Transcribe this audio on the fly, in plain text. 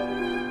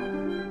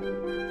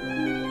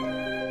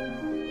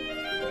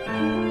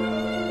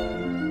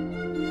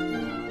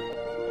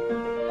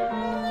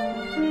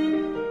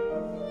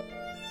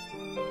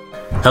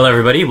Hello,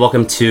 everybody.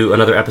 Welcome to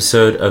another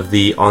episode of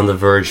the On the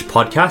Verge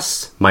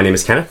podcast. My name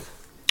is Kenneth.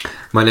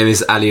 My name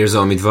is Ali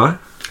Midvar.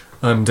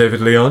 I'm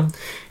David Leon.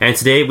 And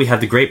today we have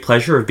the great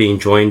pleasure of being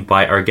joined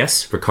by our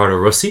guest, Ricardo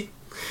Rossi.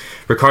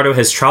 Ricardo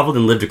has traveled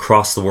and lived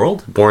across the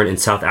world. Born in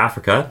South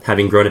Africa,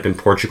 having grown up in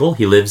Portugal,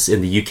 he lives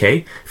in the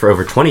UK for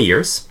over 20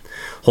 years.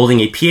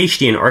 Holding a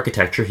PhD in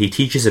architecture, he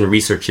teaches and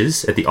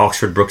researches at the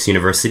Oxford Brookes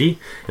University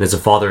and is a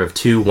father of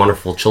two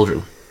wonderful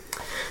children.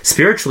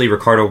 Spiritually,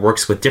 Ricardo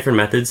works with different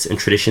methods and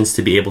traditions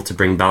to be able to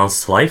bring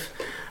balance to life,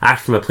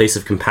 act from a place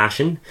of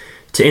compassion,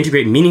 to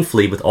integrate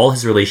meaningfully with all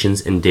his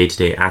relations and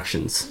day-to-day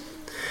actions.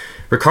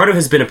 Ricardo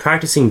has been a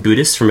practicing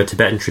Buddhist from a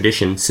Tibetan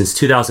tradition since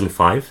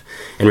 2005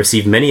 and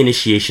received many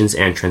initiations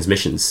and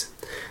transmissions.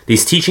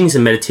 These teachings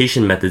and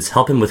meditation methods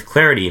help him with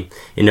clarity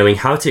in knowing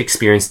how to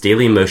experience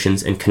daily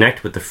emotions and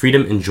connect with the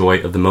freedom and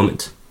joy of the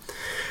moment.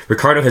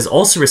 Ricardo has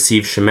also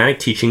received shamanic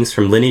teachings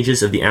from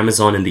lineages of the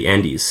Amazon and the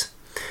Andes.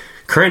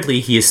 Currently,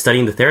 he is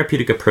studying the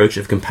therapeutic approach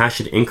of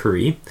compassionate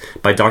inquiry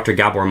by Dr.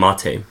 Gabor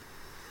Mate.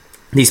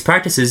 These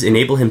practices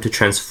enable him to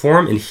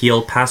transform and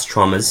heal past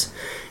traumas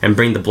and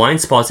bring the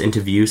blind spots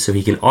into view so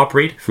he can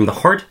operate from the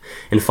heart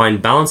and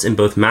find balance in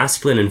both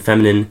masculine and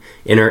feminine,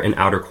 inner and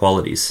outer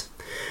qualities.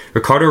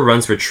 Ricardo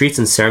runs retreats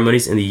and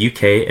ceremonies in the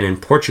UK and in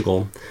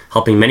Portugal,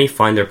 helping many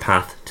find their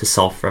path to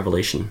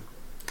self-revelation.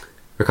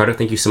 Ricardo,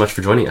 thank you so much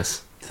for joining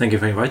us. Thank you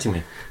for inviting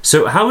me.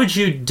 So how would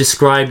you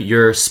describe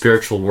your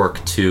spiritual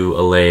work to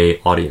a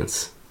lay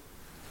audience?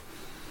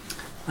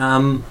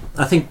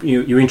 I think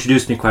you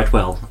introduced me quite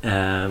well,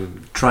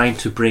 trying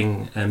to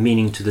bring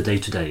meaning to the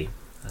day-to-day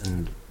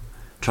and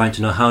trying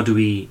to know how do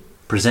we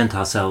present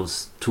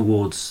ourselves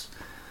towards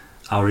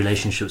our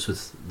relationships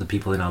with the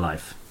people in our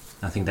life.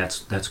 I think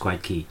that's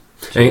quite key.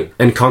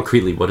 And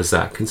concretely, what does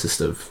that consist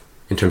of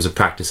in terms of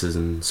practices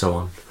and so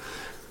on?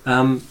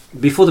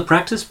 Before the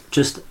practice,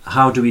 just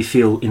how do we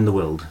feel in the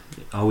world?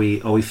 Are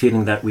we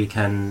feeling that we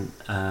can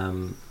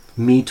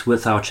meet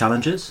with our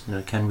challenges? You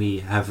know, can we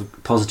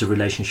have positive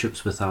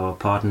relationships with our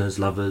partners,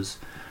 lovers,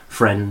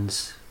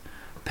 friends,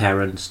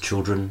 parents,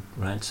 children?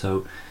 Right.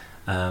 So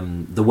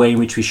the way in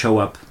which we show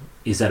up,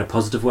 is that a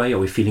positive way? Are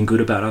we feeling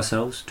good about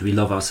ourselves? Do we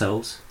love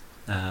ourselves?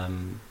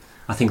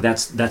 I think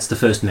that's the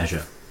first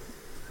measure.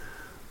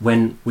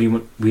 When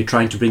we're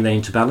trying to bring that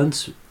into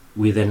balance,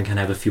 we then can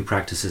have a few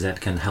practices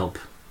that can help.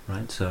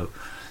 Right, so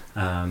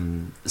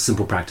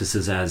simple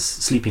practices as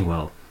sleeping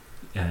well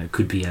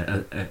could be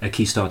a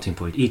key starting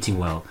point. Eating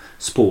well,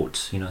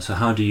 sports. You know, so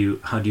how do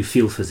you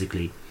feel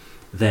physically?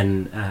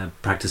 Then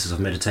practices of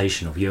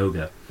meditation, of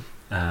yoga,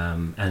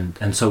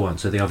 and so on.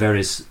 So there are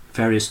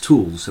various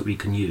tools that we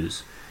can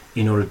use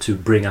in order to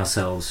bring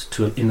ourselves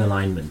in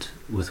alignment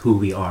with who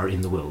we are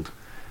in the world.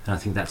 And I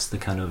think that's the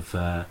kind of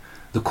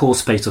the core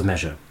space of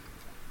measure.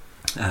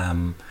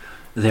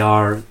 There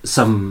are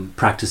some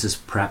practices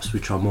perhaps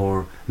which are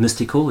more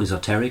mystical,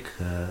 esoteric,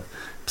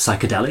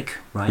 psychedelic,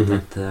 right?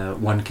 Mm-hmm. That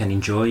one can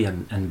enjoy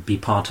and be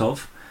part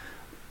of.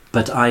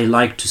 But I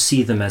like to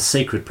see them as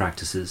sacred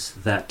practices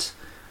that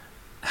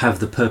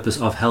have the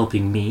purpose of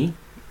helping me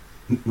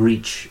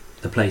reach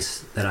the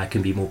place that I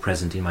can be more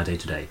present in my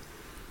day-to-day.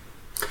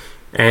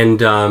 And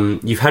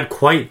you've had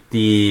quite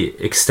the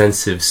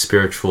extensive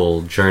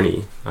spiritual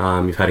journey.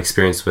 You've had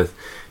experience with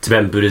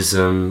Tibetan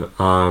Buddhism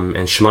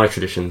and shamanic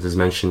traditions, as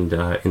mentioned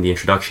in the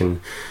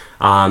introduction.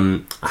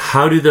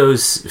 How do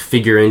those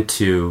figure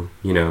into,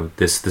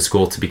 this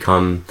goal to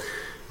become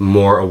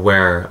more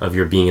aware of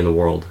your being in the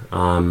world?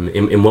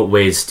 In what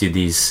ways do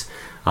these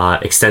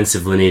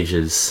extensive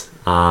lineages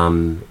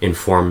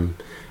inform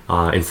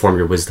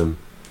your wisdom?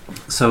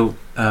 So,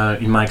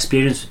 in my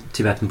experience,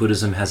 Tibetan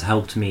Buddhism has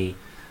helped me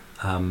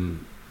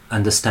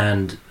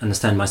understand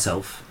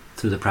myself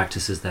through the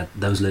practices that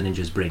those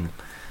lineages bring.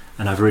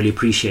 And I've really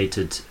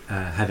appreciated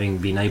having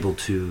been able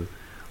to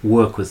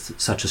work with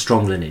such a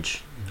strong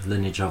lineage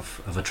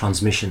of a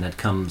transmission that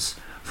comes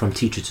from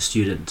teacher to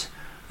student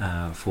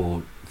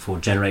for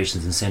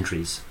generations and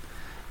centuries.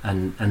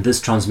 And this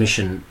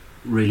transmission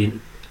really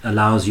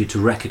allows you to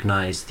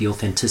recognize the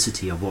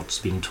authenticity of what's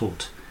being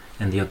taught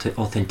and the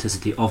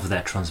authenticity of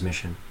that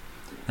transmission.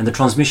 And the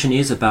transmission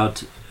is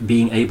about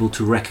being able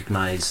to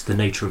recognize the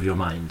nature of your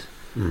mind.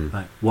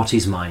 Right? What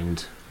is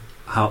mind?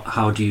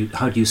 How do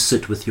you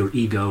sit with your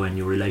ego and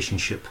your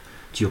relationship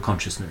to your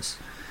consciousness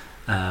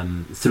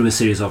through a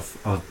series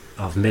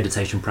of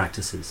meditation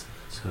practices?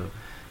 So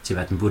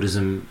Tibetan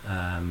Buddhism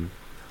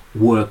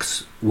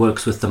works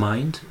with the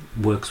mind,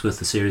 works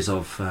with a series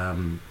of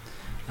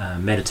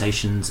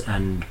meditations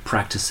and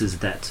practices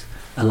that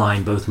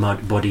align both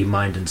body,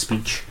 mind, and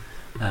speech.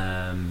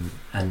 And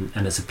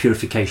it's a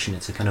purification.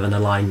 It's a kind of an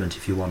alignment,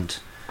 if you want,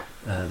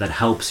 that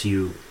helps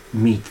you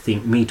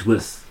meet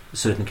with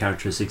certain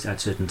characteristics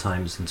at certain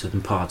times and certain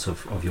parts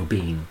of your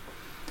being,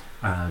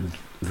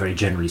 very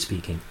generally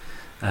speaking.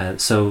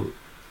 So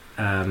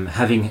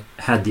having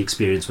had the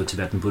experience with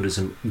Tibetan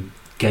Buddhism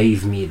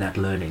gave me that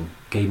learning,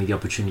 gave me the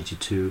opportunity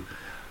to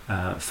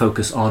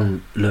focus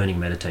on learning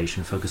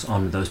meditation, focus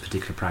on those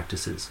particular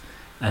practices,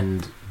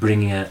 and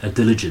bringing a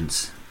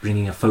diligence,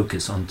 bringing a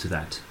focus onto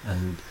that.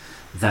 And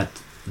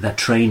that that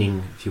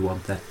training, if you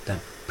want, that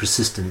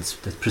persistence,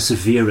 that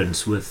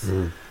perseverance with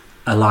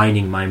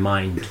aligning my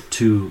mind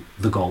to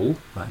the goal,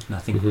 right? And I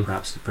think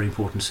perhaps it's very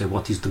important to say,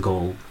 what is the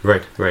goal?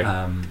 Right.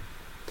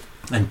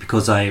 And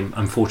because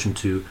I'm fortunate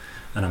to,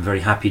 and I'm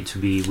very happy to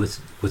be with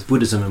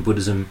Buddhism, and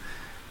Buddhism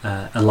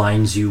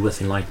aligns you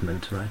with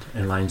enlightenment, right?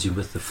 Aligns you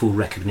with the full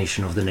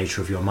recognition of the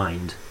nature of your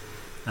mind.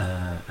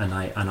 And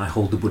I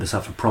hold the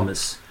Bodhisattva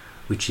promise,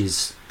 which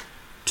is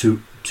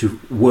to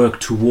work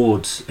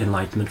towards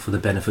enlightenment for the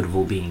benefit of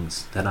all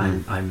beings. That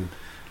I'm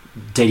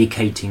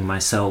dedicating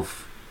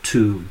myself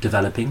to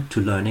developing,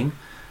 to learning,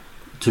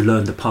 to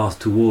learn the path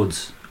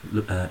towards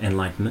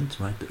enlightenment,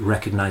 right?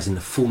 Recognizing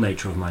the full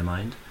nature of my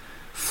mind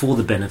for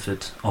the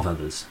benefit of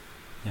others,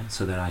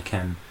 so that I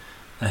can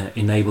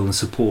enable and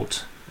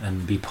support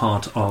and be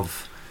part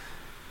of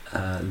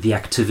the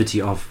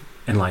activity of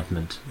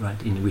enlightenment,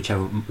 right? In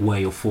whichever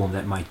way or form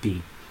that might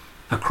be,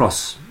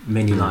 across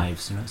many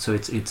lives, So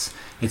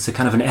it's a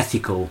kind of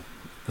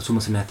it's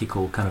almost an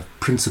ethical kind of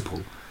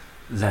principle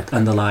that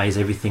underlies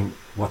everything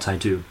what I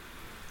do,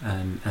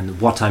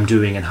 and what I'm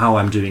doing and how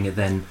I'm doing it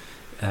then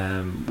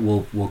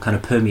will kind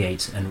of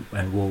permeate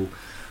and will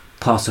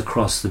pass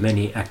across the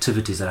many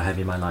activities that I have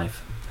in my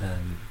life.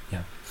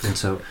 And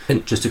so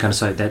just to kind of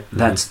say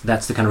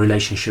that's the kind of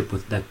relationship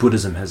that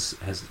Buddhism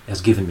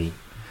has given me.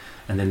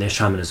 And then there's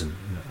shamanism,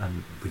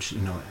 which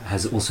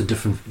has also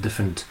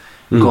different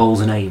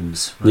goals and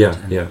aims. Right?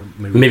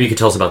 Maybe you could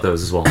tell us about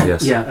those as well.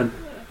 Yes. Yeah.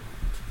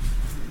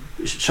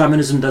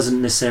 Shamanism doesn't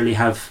necessarily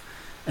have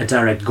a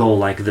direct goal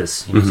like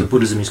this. So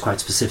Buddhism is quite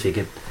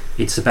specific.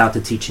 It's about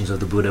the teachings of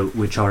the Buddha,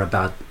 which are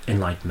about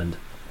enlightenment.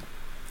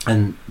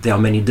 And there are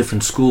many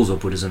different schools of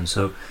Buddhism,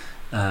 so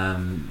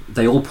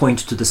they all point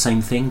to the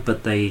same thing,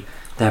 but they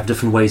have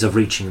different ways of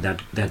reaching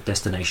that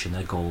destination,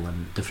 that goal,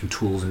 and different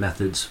tools and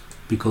methods,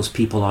 because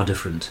people are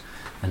different.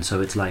 And so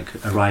it's like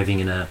arriving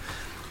in a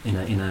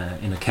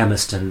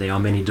chemist, and there are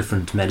many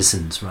different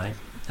medicines, right?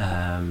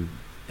 And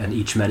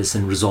each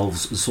medicine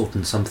resolves a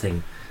certain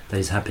something that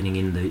is happening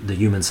in the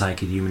human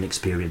psyche, the human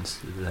experience,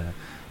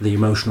 the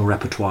emotional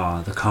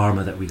repertoire, the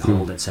karma that we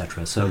hold,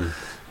 etc. So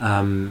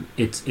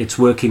it's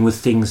working with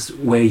things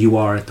where you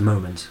are at the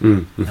moment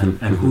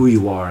and who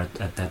you are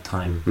at that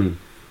time.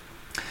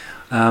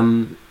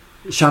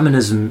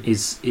 Shamanism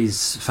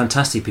is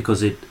fantastic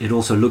because it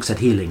also looks at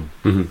healing,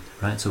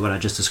 right? So what I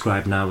just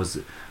described now as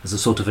a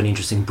sort of an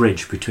interesting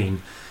bridge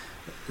between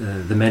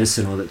the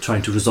medicine or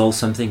trying to resolve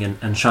something,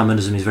 and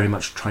shamanism is very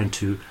much trying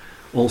to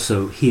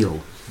also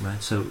heal,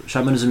 right? So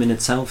shamanism in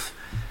itself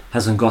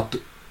hasn't got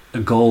a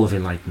goal of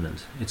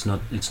enlightenment. It's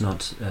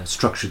not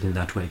structured in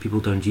that way. People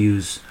don't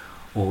use,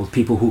 or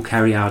people who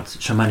carry out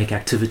shamanic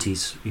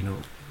activities,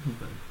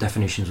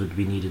 definitions would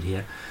be needed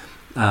here.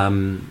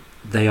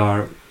 They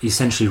are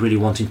essentially really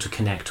wanting to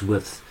connect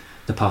with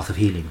the path of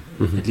healing.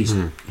 At least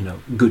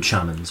good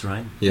shamans,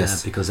 right?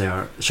 Yes, because they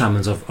are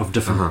shamans of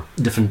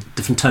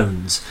different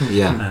tones.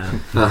 Yeah.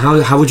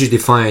 How would you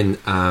define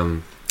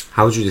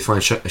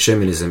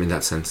shamanism in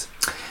that sense?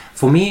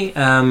 For me,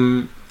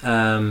 I'll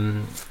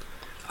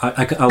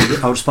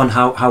respond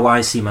how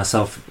I see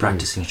myself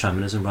practicing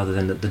shamanism rather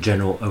than the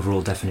general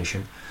overall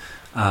definition,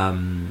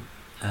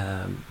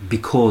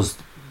 because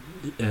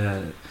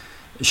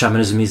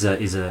shamanism is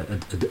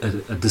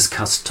a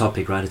discussed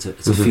topic, right?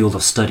 It's a field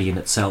of study in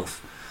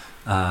itself,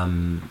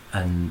 and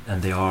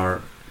there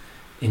are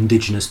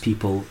indigenous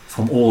people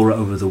from all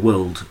over the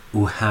world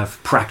who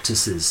have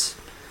practices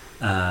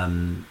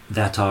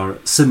that are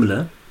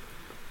similar,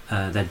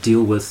 that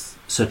deal with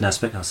certain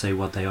aspects. I'll say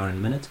what they are in a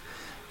minute.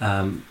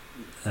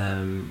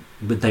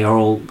 But they are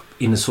all,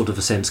 in a sort of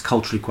a sense,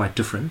 culturally quite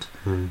different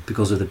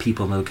because of the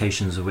people and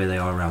locations of where they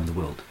are around the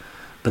world.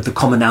 But the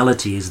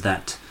commonality is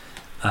that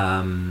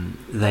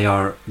they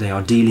are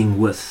dealing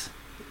with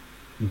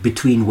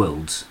between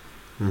worlds,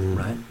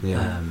 right?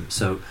 Yeah.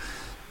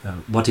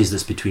 What is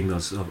this between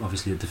worlds?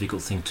 Obviously, a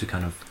difficult thing to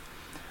kind of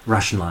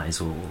rationalize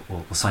or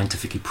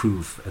scientifically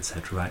prove,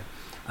 etc. Right?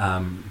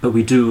 But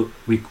we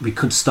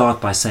could start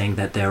by saying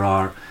that there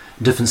are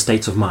different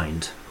states of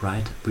mind,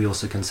 right? We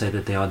also can say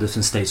that there are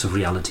different states of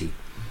reality,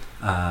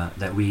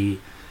 that we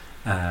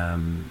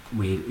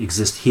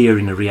exist here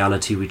in a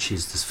reality which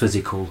is the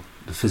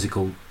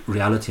physical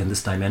reality and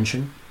this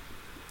dimension,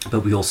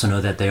 but we also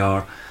know that there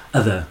are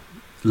other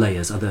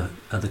layers, other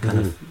kind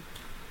of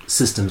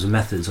systems,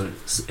 methods, or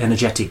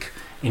energetic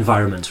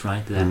environments,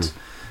 right?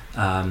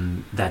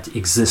 That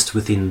exist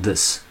within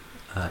this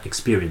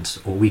experience,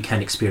 or we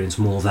can experience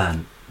more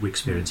than we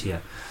experience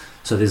here.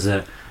 So there's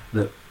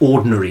the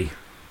ordinary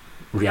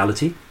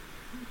reality,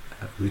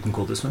 we can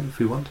call this one if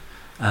we want,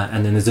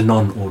 and then there's the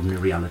non-ordinary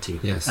reality.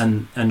 Yes.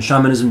 And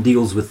shamanism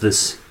deals with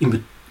this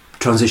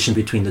transition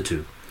between the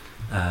two,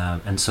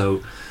 and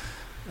so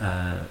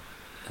a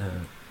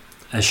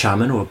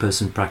shaman or a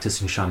person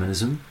practicing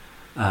shamanism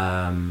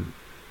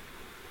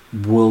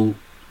will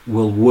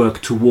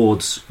work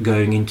towards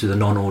going into the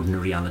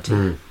non-ordinary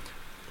reality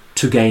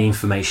to gain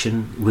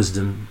information,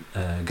 wisdom,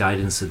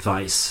 guidance,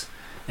 advice,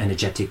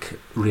 energetic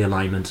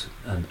realignment,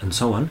 and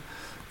so on,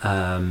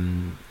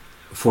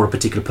 for a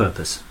particular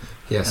purpose.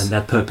 Yes. And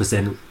that purpose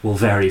then will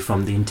vary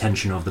from the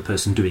intention of the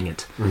person doing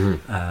it.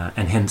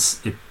 And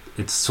hence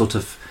it's sort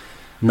of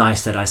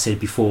nice that I said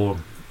before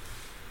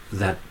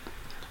that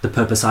the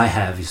purpose I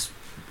have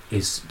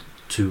is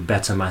to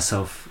better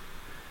myself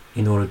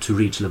in order to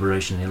reach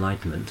liberation and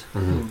enlightenment,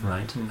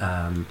 right?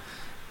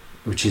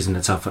 Which is in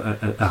itself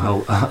a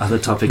whole other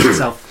topic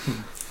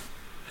itself.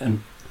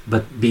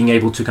 But being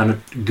able to kind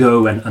of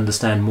go and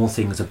understand more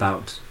things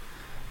about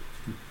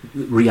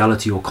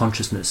reality or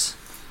consciousness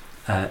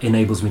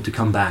enables me to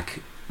come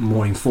back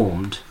more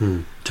informed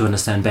to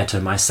understand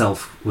better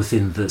myself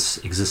within this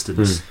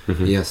existence,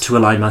 Yes. to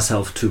align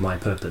myself to my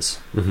purpose.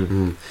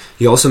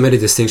 You also made a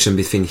distinction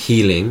between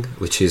healing,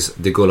 which is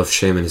the goal of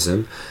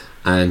shamanism,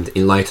 and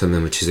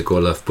enlightenment, which is the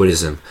goal of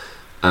Buddhism.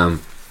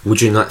 Would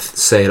you not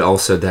say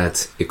also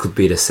that it could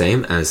be the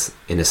same, as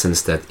in a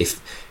sense that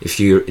if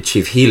you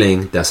achieve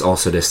healing, that's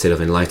also the state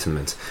of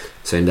enlightenment?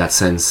 So in that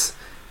sense,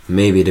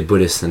 maybe the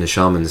Buddhists and the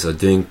shamans are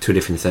doing two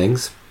different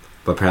things,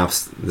 but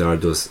perhaps there are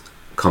those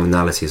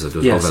commonalities or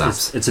those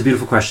overlaps. It's a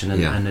beautiful question,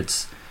 and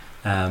it's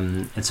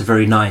a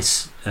very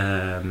nice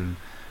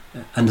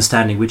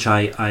understanding, which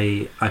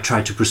I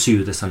try to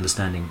pursue this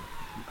understanding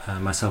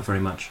myself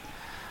very much.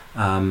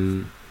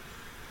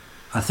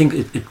 I think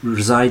it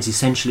resides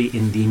essentially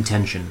in the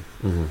intention.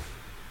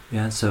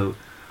 Yeah. So,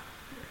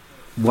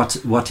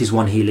 what is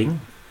one healing,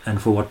 and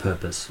for what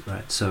purpose,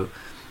 right? So,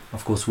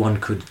 of course,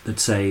 one could,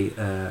 let's say,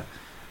 a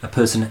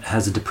person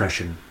has a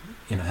depression,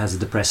 has a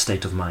depressed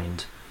state of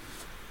mind.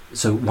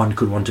 So one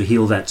could want to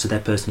heal that, so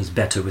that person is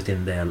better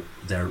within the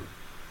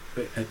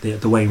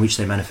way in which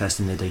they manifest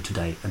in their day to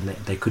day, and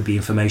there could be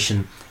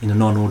information in a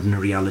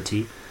non-ordinary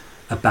reality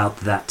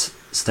about that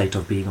state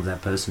of being of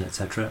that person,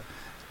 etc.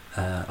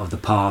 Of the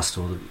past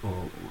or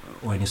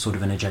any sort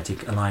of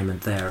energetic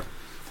alignment there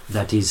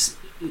that is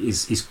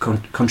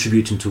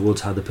contributing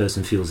towards how the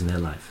person feels in their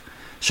life.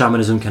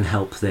 Shamanism can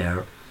help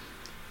there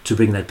to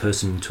bring that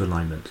person into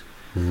alignment.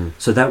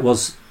 So that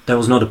was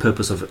not a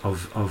purpose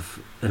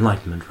of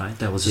enlightenment, right?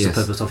 That was just a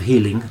purpose of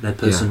healing. That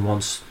person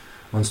wants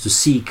to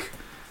seek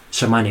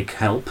shamanic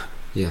help,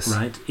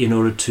 right, in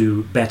order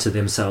to better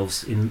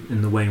themselves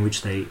in the way in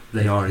which they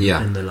are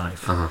in their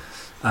life.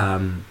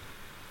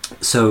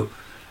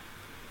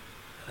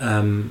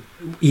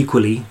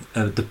 Equally,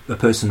 a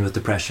person with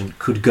depression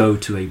could go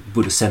to a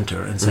Buddhist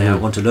center and say, I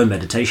want to learn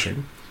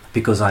meditation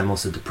because I'm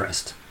also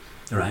depressed,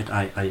 right?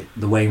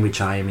 The way in which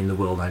I am in the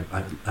world, I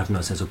have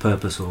no sense of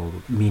purpose or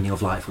meaning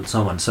of life, and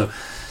so on. So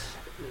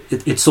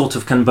it sort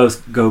of can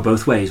go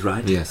both ways,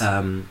 right? Yes.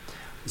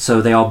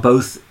 So they are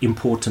both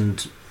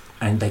important,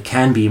 and they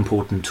can be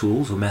important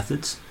tools or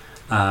methods.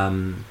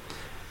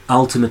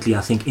 Ultimately,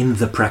 I think in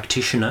the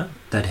practitioner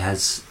that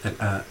has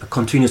a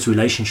continuous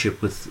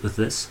relationship with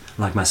this,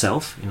 like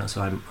myself,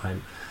 so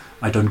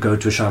I don't go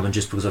to a shaman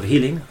just because of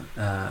healing.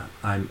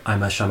 I'm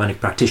a shamanic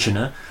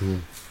practitioner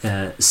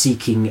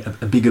seeking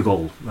a bigger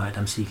goal, right?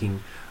 I'm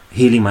seeking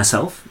healing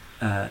myself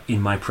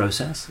in my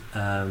process,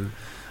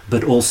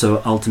 but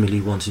also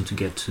ultimately wanting to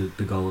get to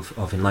the goal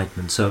of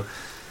enlightenment. So,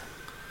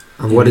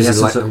 and what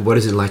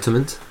is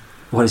enlightenment?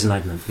 What is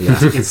enlightenment? Yeah.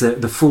 It's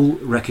the full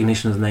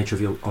recognition of the nature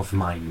of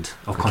mind,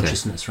 of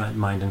consciousness, right?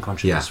 Mind and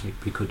consciousness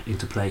we could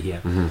interplay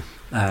here.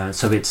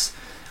 So it's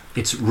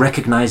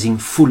recognizing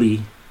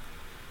fully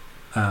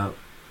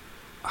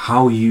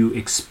how you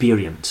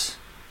experience.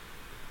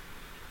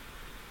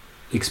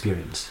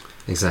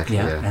 Exactly.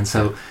 Yeah.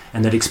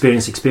 And that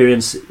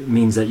experience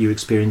means that you're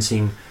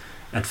experiencing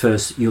at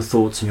first your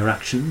thoughts and your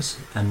actions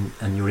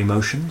and your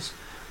emotions.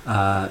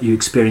 You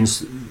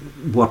experience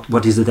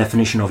what is the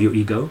definition of your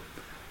ego.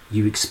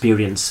 You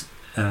experience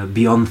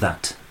beyond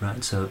that,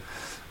 right? So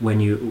when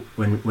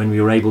we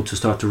are able to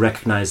start to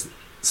recognize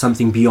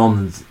something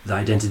beyond the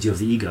identity of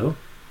the ego,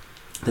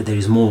 that there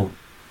is more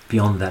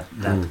beyond that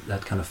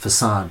kind of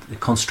facade, the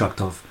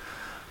construct of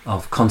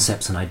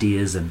concepts and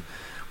ideas and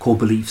core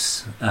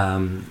beliefs,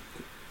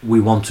 we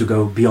want to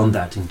go beyond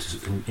that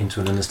into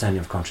an understanding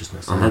of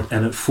consciousness.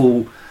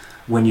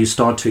 When you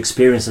start to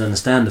experience and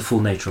understand the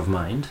full nature of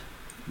mind,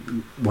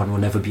 one will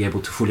never be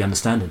able to fully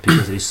understand it,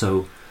 because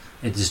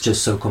it is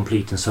just so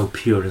complete and so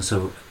pure and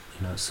so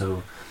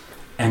so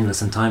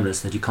endless and timeless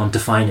that you can't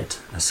define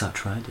it as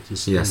such, right?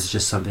 It's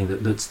just something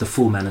that's the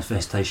full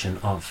manifestation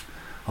of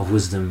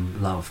wisdom,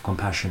 love,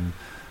 compassion,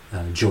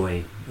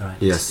 joy, right?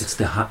 Yes.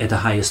 It's at the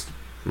highest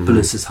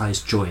bliss, it's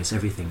highest joy, it's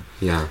everything.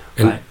 Yeah.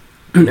 Right?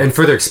 And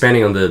further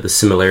expanding on the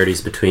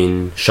similarities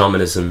between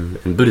shamanism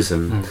and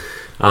Buddhism,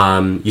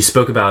 you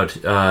spoke about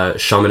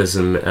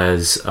shamanism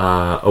as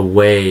a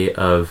way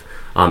of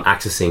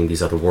accessing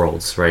these other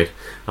worlds, right?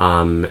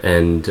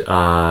 And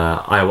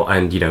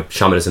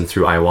shamanism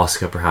through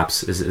ayahuasca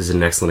perhaps is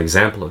an excellent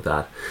example of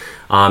that.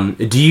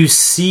 Do you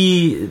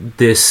see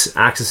this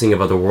accessing of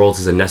other worlds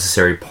as a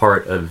necessary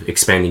part of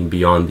expanding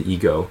beyond the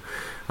ego?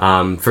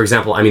 For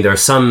example, there are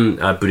some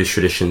Buddhist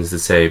traditions that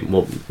say,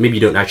 well, maybe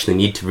you don't actually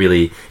need to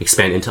really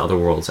expand into other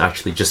worlds,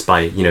 actually just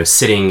by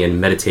sitting and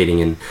meditating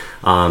and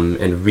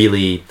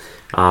really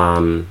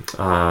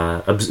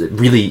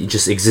really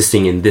just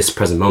existing in this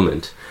present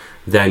moment.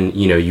 then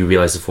you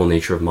realize the full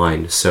nature of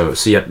mind. So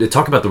yeah,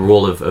 talk about the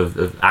role of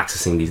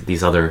accessing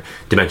these other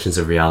dimensions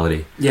of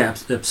reality. Yeah,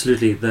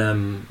 absolutely.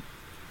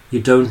 You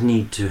don't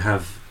need to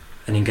have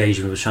an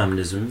engagement with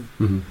shamanism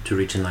to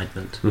reach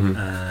enlightenment,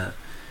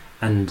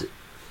 and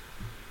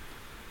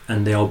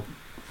they are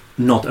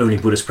not only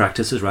Buddhist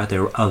practices, right?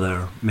 There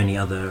are many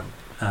other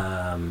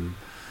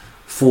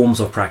forms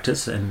of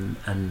practice and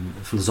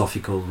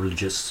philosophical,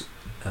 religious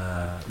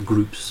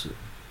groups,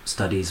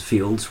 studies,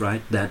 fields,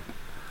 right? That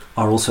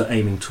are also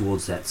aiming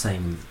towards that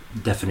same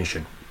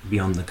definition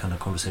beyond the kind of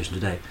conversation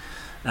today.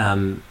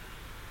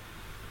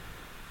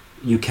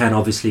 You can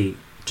obviously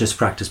just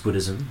practice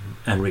Buddhism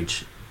and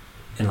reach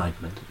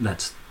enlightenment.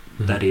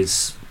 That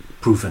is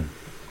proven,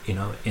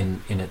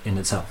 in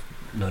itself.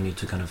 No need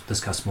to kind of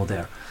discuss more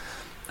there.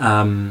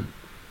 And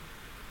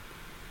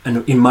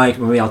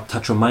maybe I'll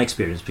touch on my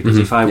experience, because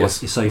if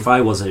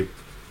I was a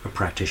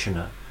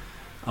practitioner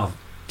of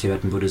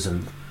Tibetan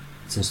Buddhism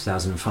since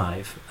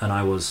 2005, and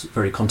I was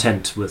very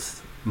content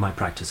with my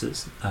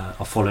practices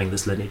of following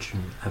this lineage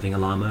and having a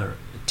lama,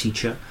 a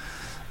teacher,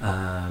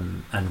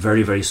 and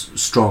very, very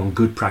strong,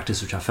 good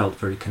practice, which I felt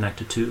very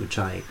connected to, which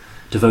I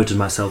devoted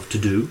myself to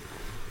do.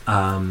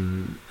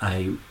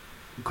 I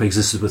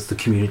coexisted with the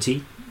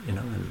community, and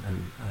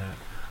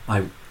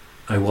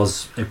I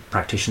was a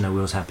practitioner. I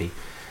was happy.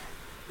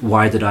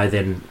 Why did I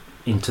then,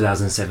 in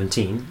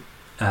 2017,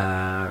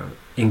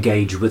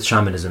 engage with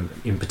shamanism,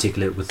 in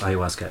particular with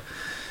ayahuasca?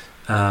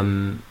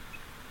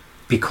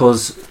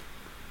 Because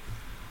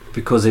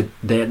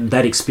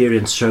that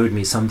experience showed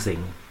me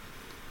something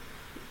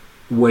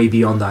way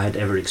beyond I had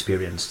ever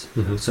experienced.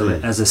 So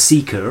as a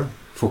seeker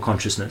for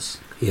consciousness,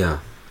 the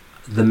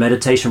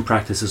meditation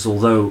practices,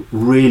 although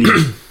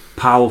really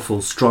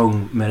powerful,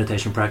 strong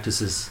meditation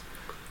practices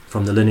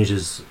from the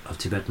lineages of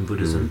Tibetan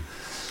Buddhism,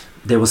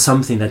 there was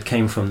something that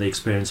came from the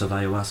experience of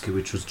ayahuasca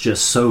which was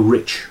just so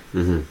rich,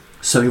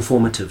 so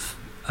informative,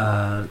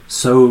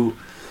 so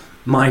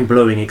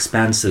mind-blowing,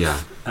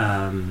 expansive,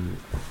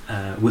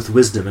 with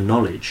wisdom and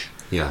knowledge,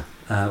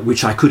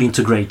 which I could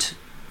integrate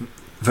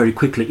very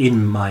quickly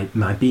in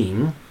my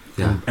being,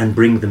 and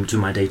bring them to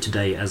my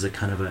day-to-day as a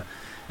kind of a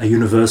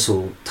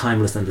universal,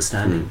 timeless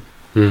understanding.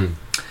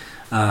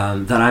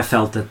 That I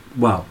felt that,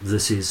 wow,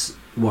 this is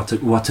what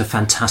a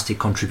fantastic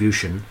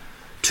contribution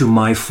to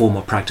my form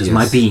of practice,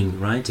 my being,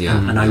 right?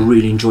 And I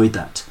really enjoyed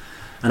that,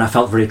 and I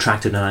felt very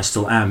attracted, and I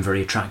still am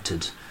very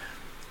attracted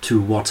to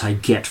what I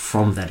get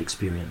from that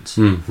experience.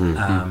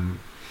 And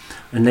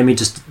let me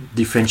just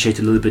differentiate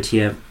a little bit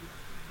here: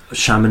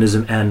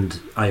 shamanism and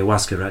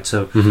ayahuasca, right?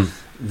 So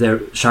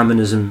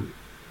shamanism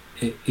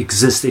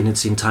exists in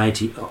its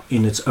entirety,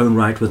 in its own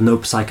right, with no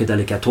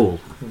psychedelic at all.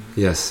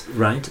 Yes.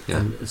 Right?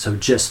 And so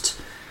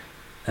just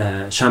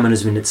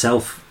shamanism in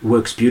itself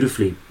works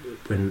beautifully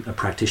when a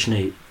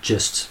practitioner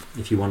just,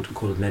 if you want to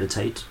call it,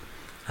 meditate,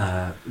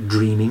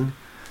 dreaming,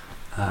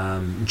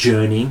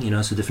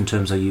 journeying, so different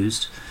terms are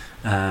used,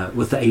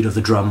 with the aid of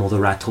the drum or the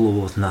rattle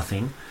or with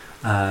nothing,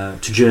 to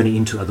journey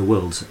into other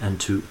worlds and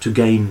to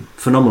gain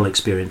phenomenal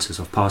experiences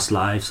of past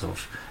lives,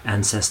 of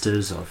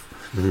ancestors, of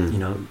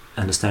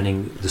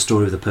understanding the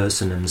story of the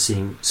person and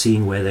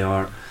seeing where there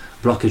are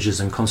blockages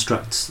and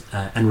constructs,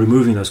 and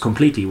removing those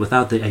completely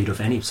without the aid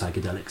of any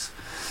psychedelics.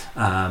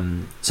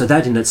 So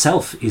that in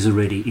itself is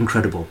already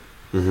incredible.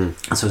 And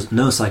so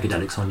no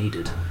psychedelics are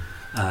needed,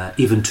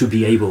 even to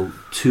be able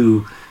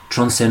to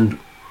transcend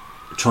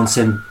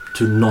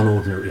to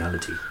non-ordinary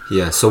reality.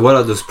 So what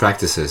are those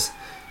practices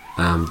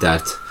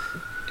that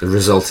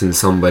result in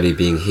somebody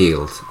being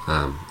healed?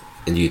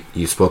 And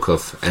you spoke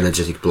of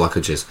energetic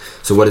blockages.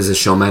 So what is a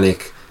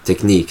shamanic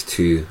technique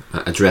to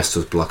address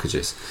those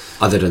blockages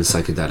other than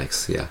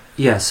psychedelics?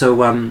 So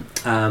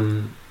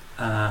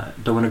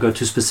don't want to go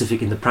too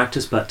specific in the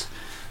practice, but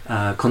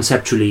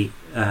conceptually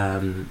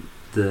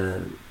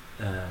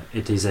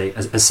it is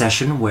a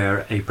session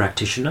where a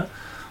practitioner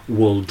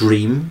will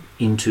dream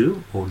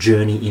into or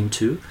journey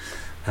into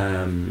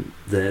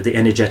the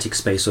energetic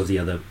space of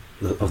the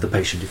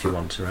patient, if you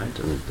want, right?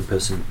 Or the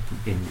person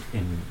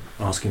in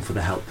asking for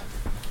the help,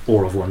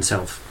 or of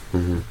oneself.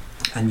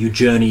 And you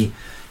journey.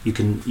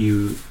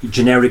 You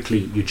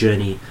generically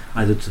journey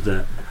either to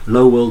the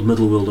low world,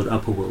 middle world, or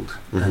upper world,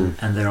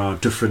 and there are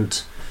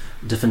different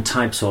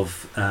types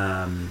of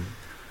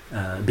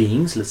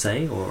beings, let's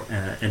say, or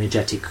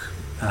energetic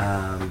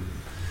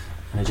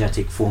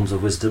forms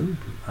of wisdom.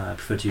 I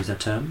prefer to use that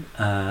term,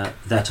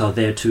 that are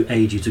there to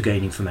aid you to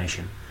gain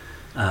information,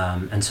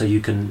 and so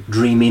you can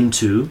dream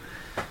into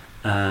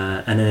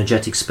an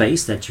energetic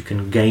space that you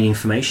can gain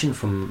information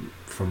from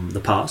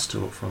the past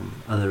or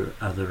from other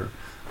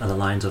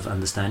lines of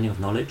understanding, of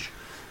knowledge.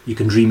 You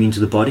can dream into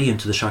the body,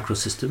 into the chakra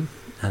system,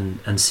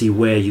 and see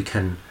where you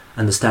can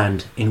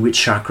understand in which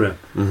chakra,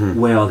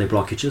 where are there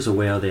blockages, or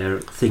where are there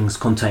things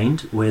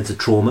contained, where's the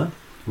trauma,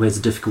 where's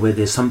the difficult, where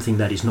there's something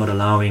that is not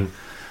allowing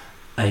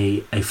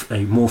a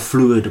more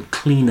fluid,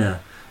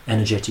 cleaner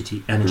energy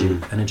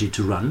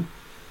to run.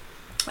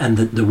 And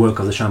the work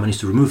of the shaman is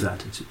to remove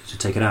that, to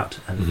take it out,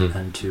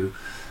 and to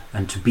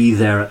be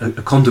there,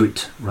 a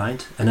conduit,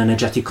 right? An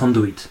energetic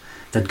conduit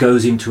that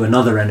goes into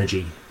another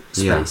energy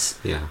space,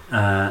 Yeah.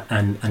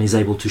 and is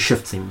able to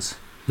shift things,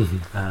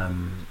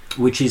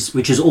 Mm-hmm. which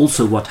is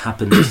also what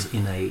happens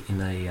in an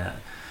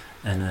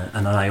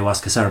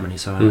ayahuasca ceremony.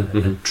 So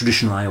a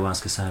traditional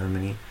ayahuasca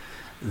ceremony,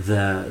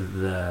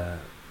 the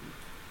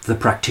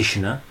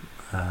practitioner,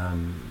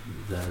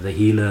 the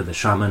healer, the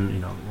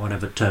shaman,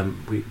 whatever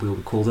term we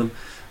will call them.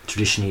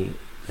 Traditionally,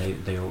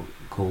 they are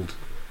called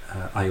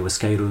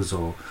ayahuasqueros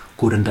or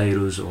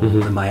curandeiros or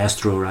the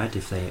maestro, right?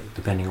 If they,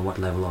 depending on what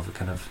level of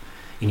kind of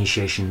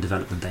initiation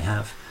development they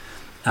have,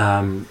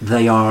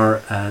 they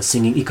are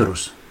singing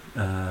Icaros.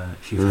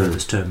 If you've heard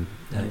this term,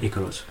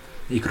 Icaros.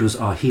 Icaros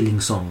are healing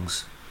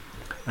songs.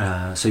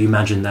 So you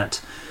imagine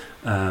that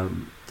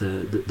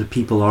the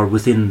people are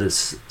within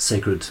this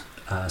sacred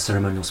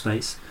ceremonial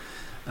space.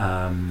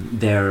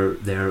 Their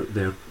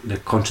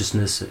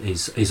consciousness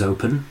is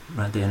open,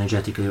 right? They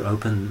energetically are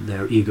open.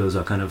 Their egos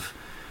are kind of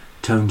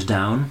toned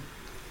down.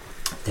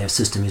 Their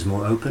system is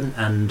more open,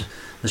 and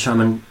the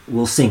shaman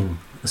will sing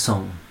a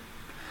song,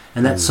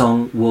 and that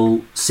song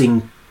will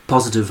sing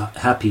positive,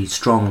 happy,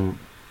 strong,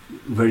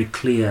 very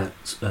clear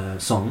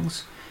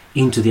songs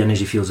into the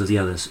energy fields of the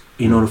others,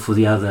 in order for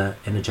the other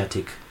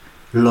energetic,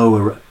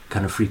 lower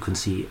kind of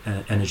frequency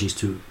energies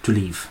to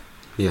leave.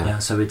 Yeah.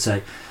 So it's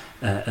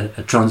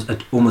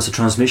almost a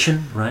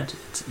transmission, right?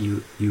 It's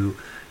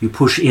you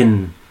push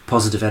in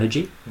positive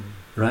energy,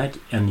 right,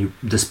 and you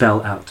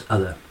dispel out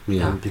other.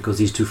 Because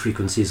these two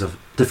frequencies of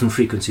different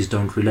frequencies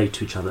don't relate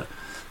to each other,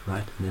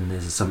 right? And then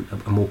there's a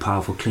more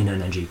powerful, cleaner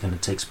energy kind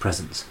of takes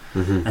presence,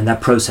 and that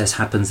process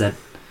happens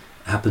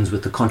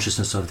with the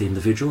consciousness of the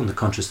individual, and the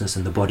consciousness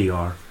and the body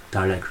are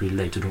directly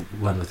related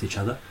one with each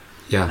other.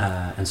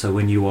 And so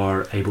when you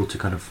are able to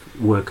kind of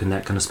work in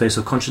that kind of space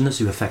of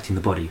consciousness, you're affecting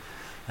the body,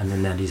 and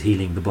then that is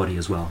healing the body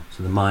as well.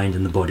 So the mind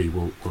and the body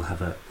will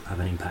have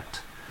an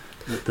impact.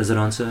 Does that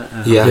answer?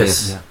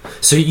 Yes. Yeah.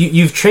 So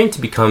you've trained to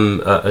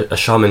become a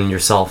shaman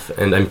yourself,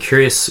 and I'm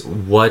curious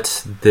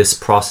what this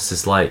process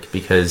is like,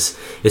 because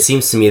it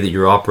seems to me that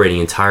you're operating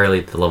entirely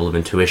at the level of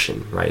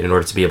intuition, right? In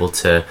order to be able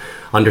to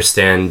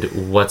understand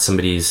what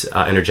somebody's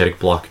energetic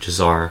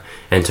blockages are,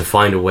 and to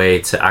find a way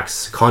to act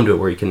as a conduit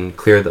where you can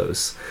clear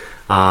those.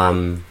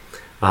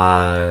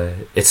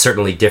 It's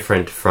certainly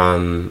different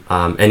from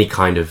any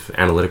kind of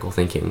analytical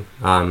thinking.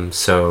 Tell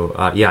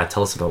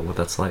us about what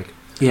that's like.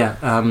 Yeah,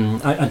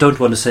 I don't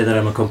want to say that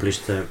I'm an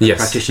accomplished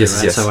practitioner,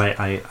 right? Yes. So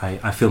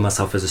I feel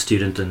myself as a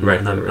student, and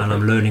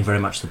I'm learning very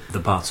much the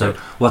path. So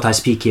what I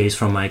speak here is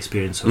from my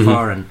experience so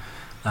far, and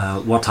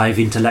what I've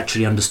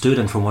intellectually understood,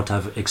 and from what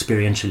I've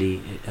experientially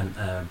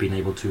been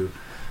able to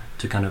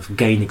kind of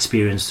gain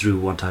experience through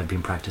what I've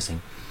been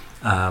practicing.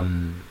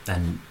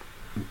 And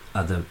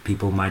other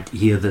people might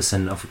hear this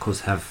and of course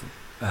have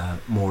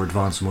more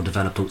advanced, more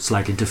developed, or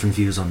slightly different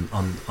views on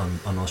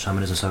all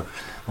shamanism. So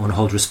I want to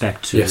hold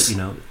respect to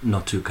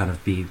not to kind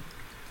of be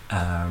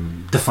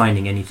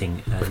defining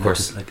anything. Of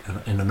course, like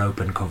in an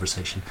open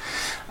conversation.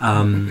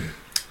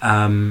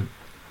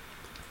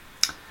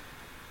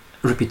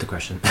 Repeat the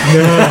question.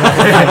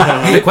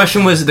 The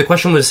question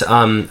was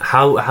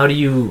how do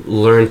you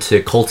learn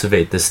to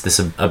cultivate this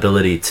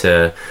ability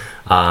to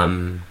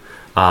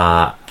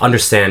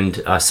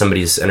understand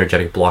somebody's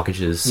energetic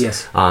blockages,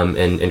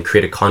 and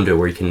create a conduit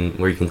where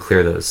you can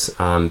clear those,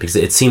 because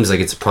it seems like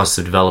it's a process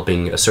of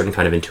developing a certain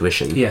kind of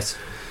intuition.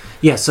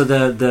 So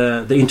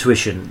the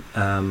intuition,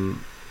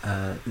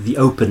 the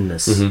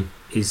openness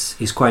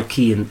is quite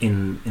key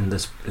in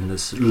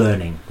this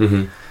learning.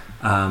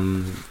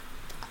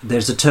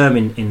 There's a term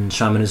in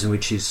shamanism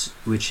which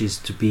is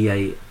to be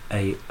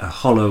a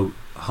hollow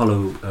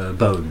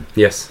bone.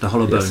 The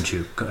hollow bone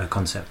tube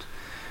concept,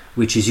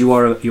 which is you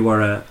are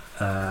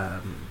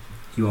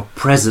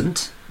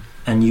present,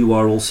 and you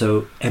are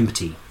also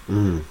empty.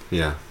 And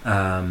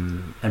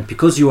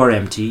because you are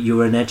empty,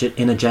 you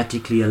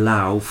energetically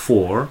allow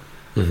for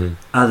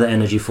other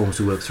energy forms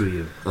to work through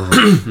you.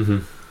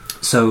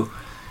 So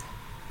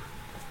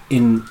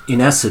in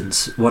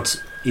essence,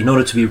 in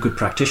order to be a good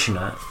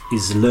practitioner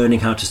is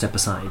learning how to step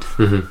aside.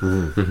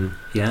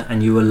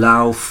 And you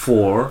allow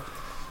for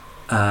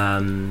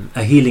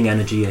a healing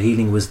energy, a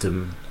healing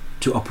wisdom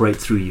to operate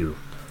through you.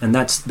 And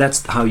that's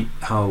how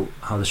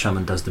the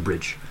shaman does the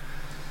bridge.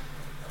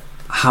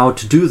 How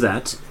to do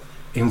that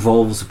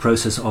involves a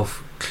process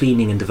of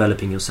cleaning and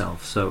developing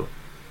yourself. So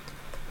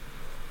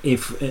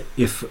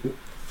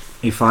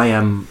if I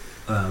am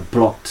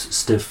blocked,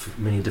 stiff,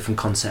 many different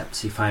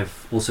concepts, if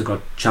I've also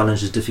got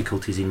challenges,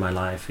 difficulties in my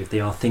life, if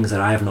there are things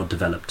that I have not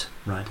developed,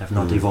 right, I've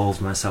not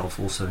evolved myself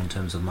also in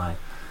terms of my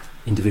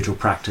individual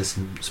practice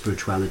and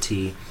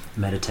spirituality,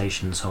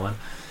 meditation and so on,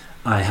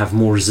 I have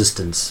more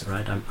resistance,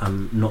 right?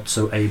 I'm not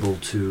so able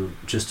to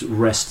just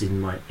rest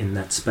in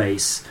that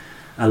space,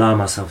 allow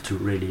myself to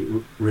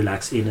really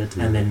relax in it,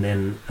 and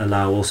then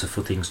allow also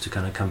for things to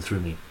kind of come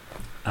through me.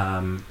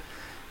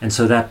 And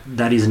so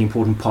that is an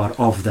important part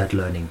of that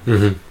learning.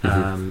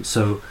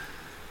 So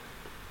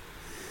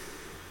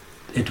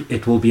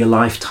it will be a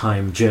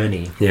lifetime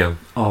journey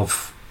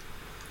of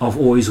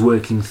always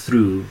working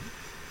through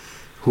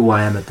who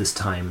I am at this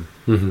time,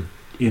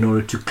 in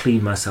order to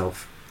clean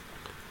myself,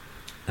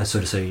 so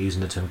to say,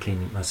 using the term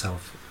cleaning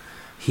myself,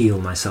 heal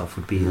myself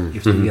would be,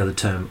 if the other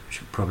term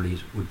probably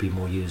would be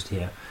more used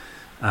here.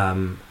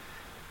 And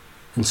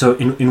so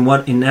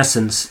in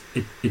essence,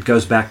 it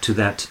goes back to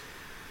that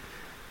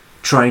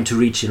trying to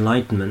reach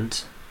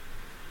enlightenment,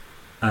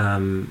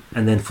 and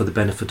then for the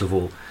benefit of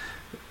all,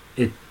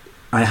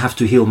 I have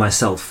to heal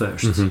myself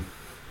first. You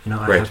know,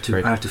 I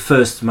have to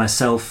first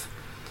myself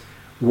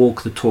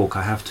walk the talk.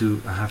 I have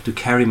to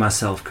carry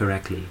myself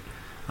correctly.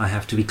 I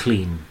have to be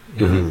clean.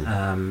 You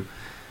know?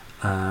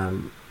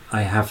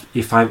 I have,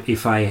 if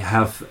I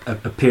have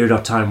a period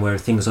of time where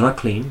things are not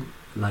clean,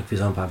 like for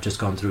example, I've just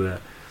gone through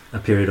a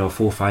period of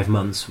 4 or 5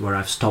 months where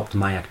I've stopped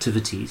my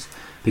activities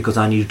because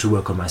I needed to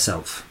work on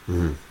myself.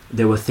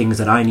 There were things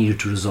that I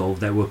needed to resolve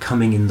that were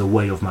coming in the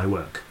way of my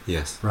work.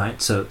 Yes.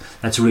 Right. So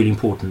that's really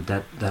important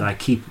that I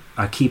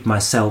keep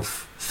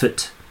myself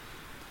fit,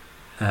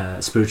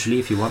 spiritually,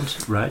 if you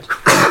want, right?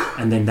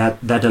 And then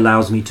that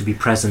allows me to be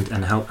present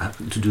and help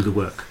to do the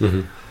work.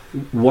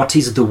 What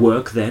is the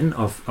work then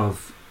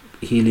of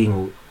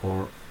healing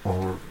or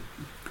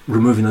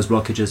removing those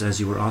blockages, as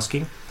you were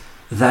asking?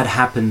 That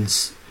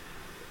happens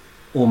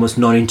almost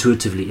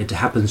non-intuitively. It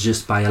happens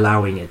just by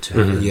allowing it to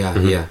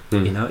happen.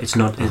 You know, it's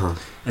not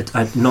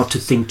not to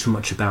think too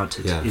much about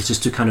it. It's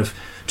just to kind of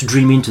to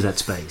dream into that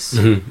space.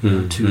 You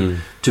know,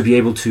 to be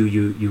able to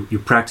you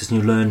practice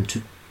and you learn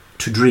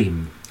to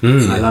dream.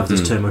 I love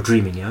this term of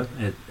dreaming.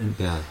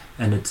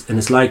 And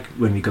it's like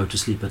when we go to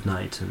sleep at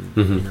night and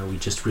you know, we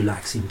just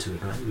relax into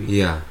it, right?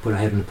 We put our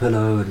head on the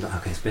pillow and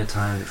okay, it's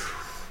bedtime,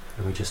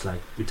 and we just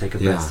we take a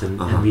breath and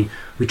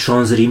we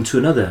transit into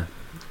another.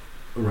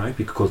 Right,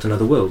 we could call it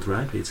another world.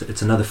 Right,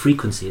 it's another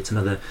frequency. It's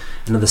another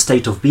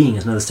state of being.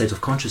 It's another state of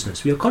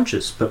consciousness. We are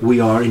conscious, but we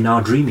are in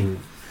our dreaming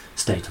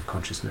state of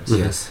consciousness.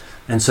 Yes,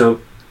 and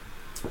so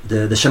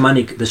the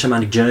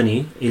shamanic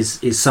journey is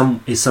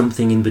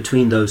something in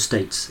between those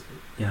states.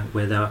 Yeah,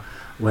 where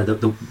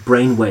the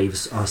brain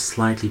waves are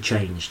slightly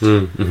changed.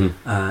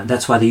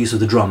 That's why the use of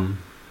the drum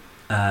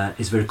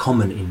is very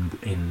common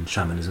in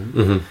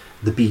shamanism.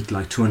 The beat,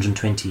 like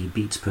 220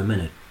 beats per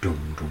minute.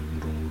 Dum, dum,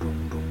 dum,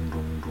 dum, dum,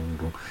 dum, dum,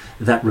 dum.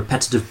 That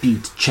repetitive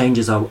beat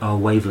changes our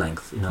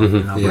wavelength in our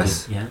brain,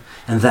 yeah,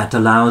 and that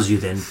allows you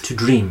then to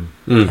dream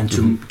and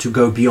to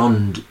go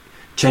beyond,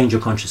 change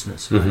your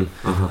consciousness, right?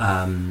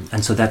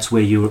 And so that's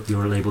where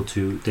you're able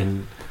to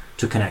then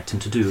to connect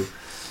and to do.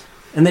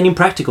 And then in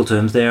practical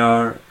terms, there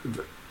are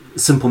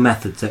simple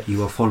methods that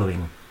you are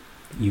following.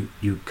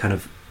 You kind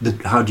of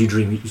how do you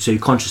dream? So you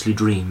consciously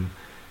dream.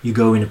 You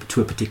go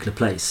to a particular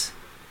place.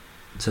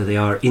 So they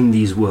are in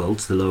these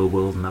worlds, the lower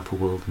world and upper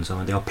world and so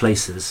on. There are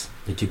places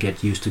that you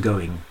get used to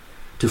going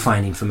to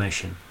find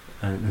information.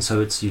 And so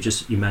it's you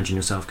just imagine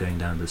yourself going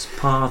down this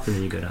path, and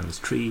then you go down this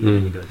tree, and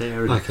then you go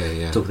there, and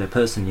talk to that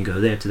person, you go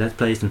there to that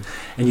place, and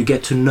you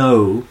get to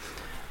know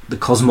the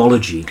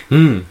cosmology,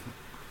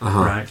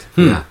 right?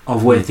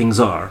 Of where things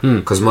are.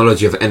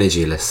 Cosmology of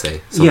energy, let's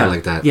say, something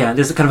like that. Yeah,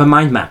 there's a kind of a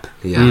mind map.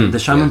 The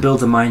shaman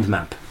builds a mind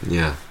map.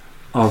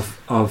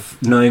 Of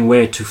knowing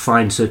where to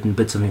find certain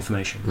bits of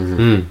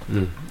information.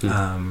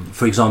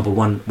 For example,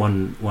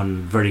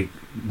 one very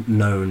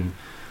known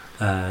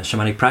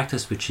shamanic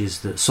practice, which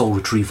is the soul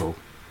retrieval.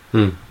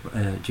 Do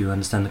you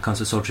understand the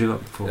concept of soul retrieval?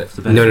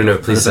 No.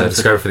 Please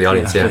describe it for the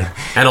audience.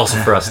 And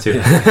also for us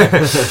too.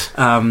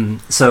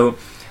 So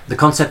the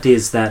concept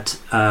is that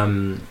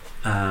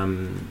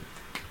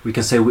we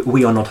can say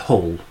we are not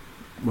whole,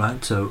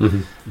 right?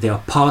 So there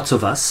are parts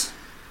of us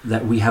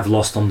that we have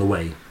lost on the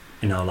way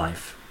in our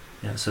life.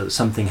 Yeah, so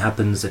something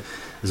happens,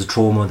 there's a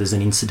trauma, there's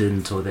an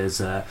incident, or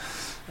there's a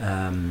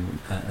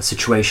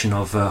situation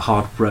of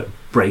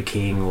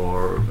heartbreaking,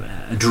 or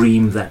a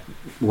dream that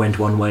went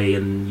one way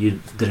and you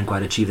didn't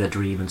quite achieve that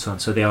dream, and so on.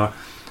 So there are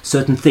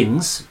certain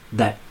things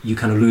that you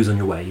kind of lose on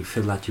your way. You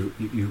feel that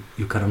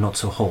you're kind of not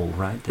so whole,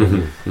 right?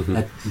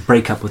 That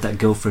breakup with that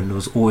girlfriend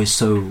was always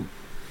so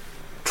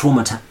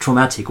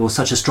traumatic, or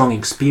such a strong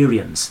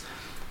experience.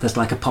 That's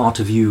like a part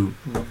of you,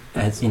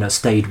 as you know,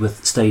 stayed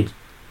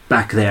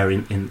back there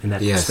in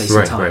that space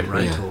and time,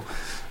 right? Or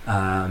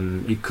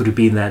it could have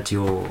been that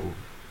your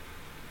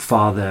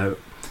father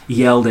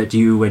yelled at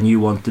you when you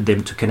wanted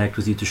them to connect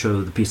with you to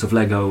show the piece of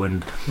Lego,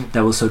 and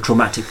that was so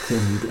traumatic,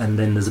 and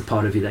then there's a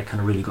part of you that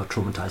kind of really got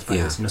traumatized by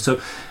this, you know.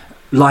 So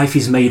life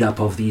is made up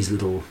of these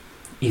little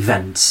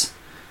events,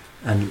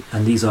 and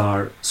these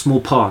are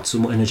small parts,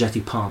 small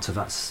energetic parts of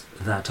us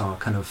that are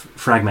kind of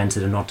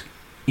fragmented and not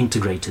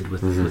integrated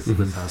with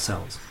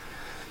ourselves.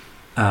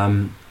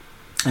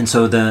 And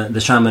so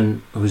the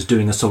shaman who's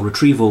doing a soul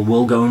retrieval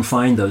will go and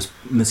find those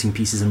missing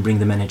pieces and bring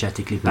them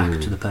energetically back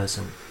to the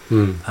person.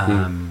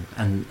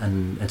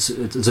 And it's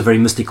a very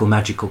mystical,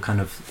 magical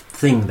kind of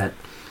thing that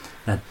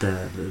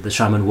the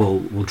shaman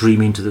will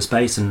dream into the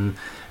space and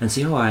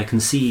say, oh, I can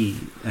see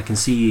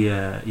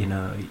you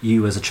know,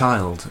 you as a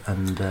child,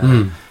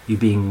 and you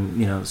being,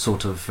 you know,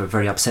 sort of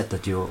very upset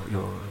that you're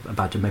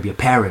about to, maybe a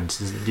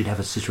parent did have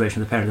a situation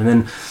with a parent, and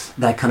then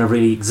that kind of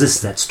really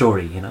exists, that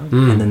story, you know,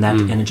 and then that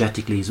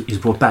energetically is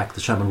brought back.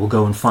 The shaman will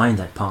go and find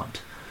that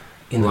part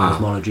in the Wow.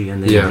 cosmology,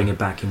 and then Yeah. bring it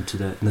back into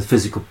the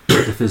physical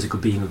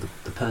being of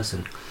the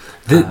person.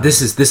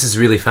 This is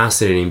really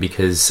fascinating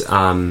because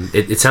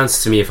it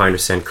sounds to me, if I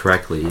understand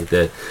correctly,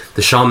 that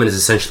the shaman is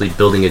essentially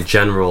building a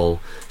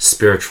general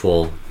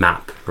spiritual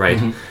map,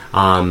 right?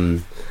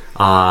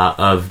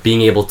 Of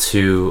being able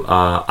to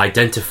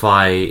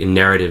identify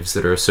narratives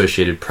that are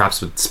associated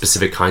perhaps with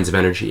specific kinds of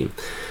energy,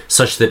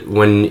 such that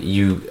when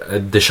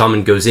the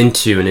shaman goes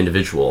into an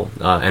individual,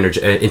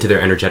 into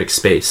their energetic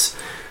space,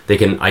 they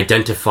can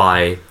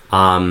identify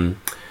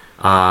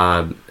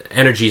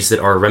energies that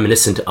are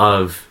reminiscent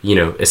of,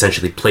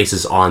 essentially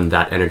places on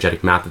that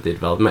energetic map that they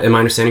developed. Am I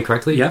understanding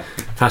correctly? Yeah.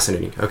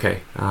 Fascinating.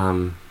 Okay.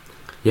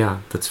 Yeah,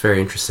 that's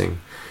very interesting.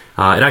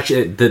 And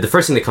actually, the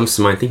first thing that comes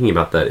to mind thinking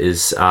about that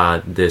is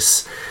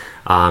this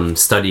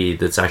study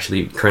that's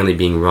actually currently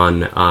being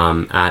run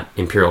at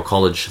Imperial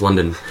College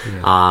London,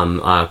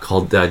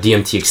 called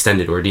DMT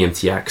Extended, or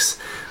DMTX,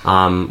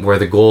 where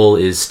the goal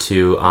is to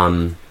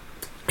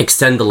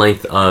extend the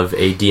length of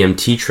a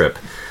DMT trip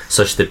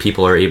such that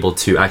people are able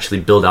to actually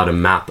build out a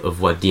map of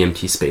what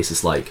DMT space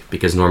is like,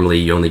 because normally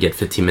you only get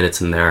 15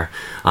 minutes in there,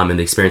 and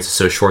the experience is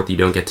so short that you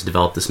don't get to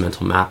develop this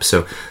mental map.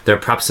 So there are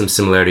perhaps some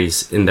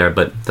similarities in there,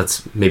 but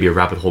that's maybe a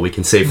rabbit hole we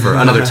can save for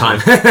another time.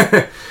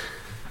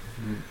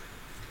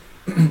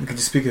 Could you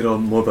speak at all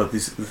more about the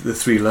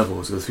 3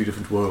 levels, or the 3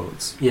 different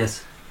worlds?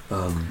 Yes.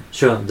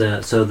 Sure.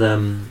 The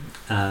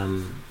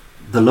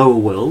lower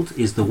world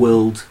is the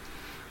world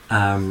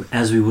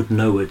as we would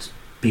know it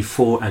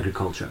before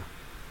agriculture.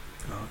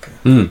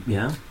 Okay.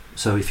 Yeah.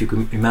 So if you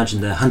can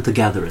imagine the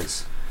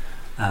hunter-gatherers,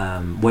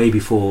 way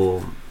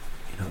before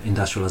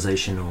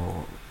industrialization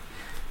or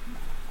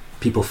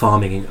people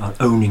farming or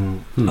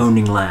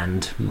owning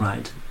land,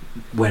 right?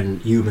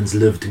 When humans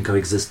lived and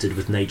coexisted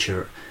with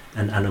nature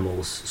and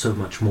animals so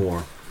much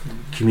more.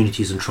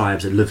 Communities and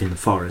tribes that live in the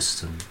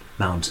forests and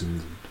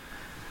mountains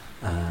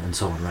and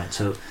so on, right?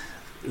 So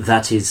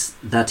that is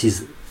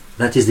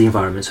the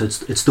environment. So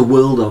it's the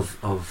world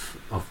of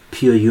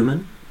pure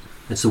human.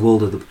 It's the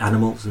world of the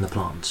animals and the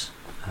plants.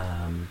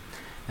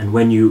 And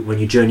when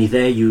you journey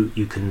there, you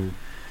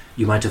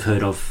might have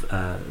heard of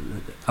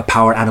a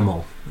power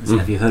animal.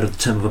 Have you heard of the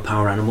term of a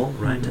power animal?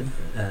 Right,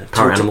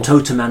 Power animal?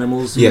 totem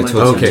animals. Yeah, you might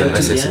have totem. heard Okay,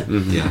 I see.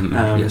 yeah?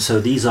 Yeah. Yes. So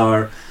these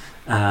are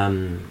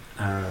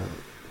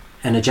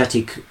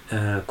energetic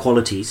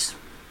qualities,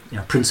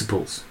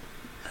 principles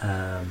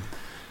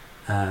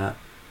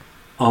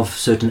of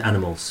certain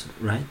animals,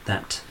 right?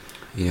 That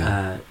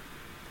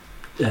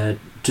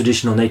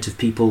traditional native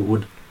people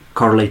would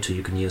correlate to.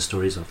 You can hear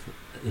stories of,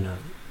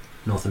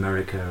 North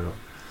America or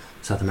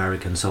South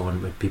America and so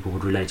on, where people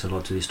would relate a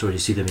lot to these stories. You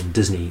see them in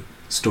Disney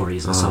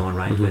stories and so on,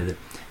 right? Where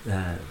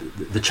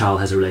the child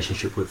has a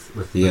relationship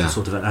with a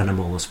sort of an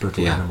animal or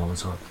spiritual animal and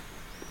so on.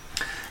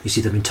 You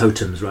see them in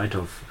totems, right?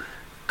 Of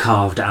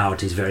carved out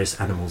these various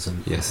animals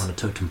on a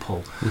totem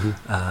pole.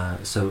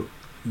 So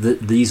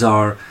these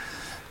are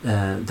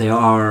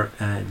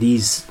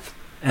these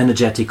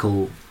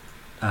energetical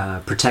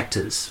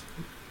protectors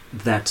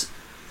that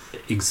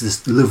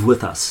live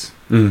with us,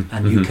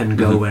 and you can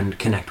go and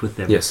connect with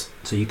them. Yes.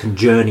 So you can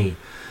journey.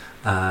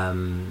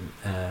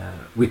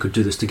 We could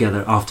do this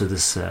together after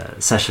this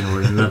session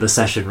or in another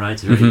session, right?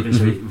 It's a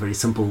very, very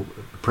simple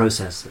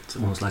process. It's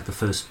almost like the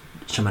first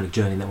shamanic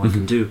journey that one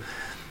can do,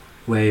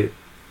 where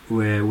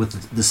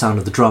with the sound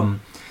of the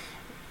drum,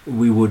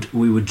 we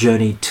would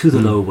journey to the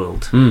lower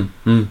world,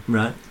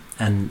 right?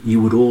 And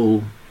you would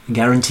all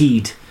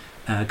guaranteed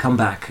come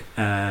back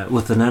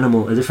with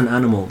a different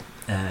animal.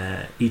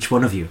 Each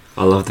one of you.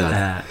 I love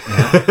that.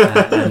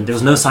 And there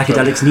was no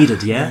psychedelics needed.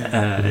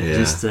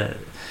 Just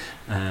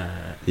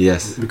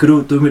yes. we could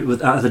all do it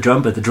without the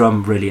drum, but the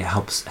drum really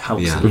helps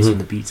in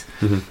the beat.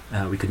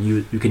 We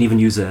can even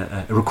use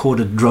a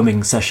recorded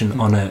drumming session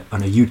on a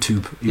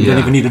YouTube. You don't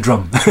even need a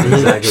drum.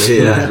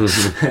 Exactly.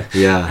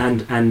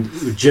 And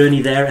you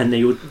journey there, and then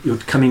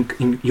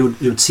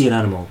you'd see an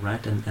animal,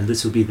 right? And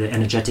this would be the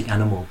energetic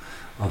animal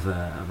of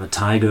a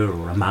tiger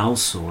or a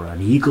mouse or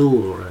an eagle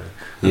or a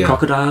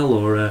crocodile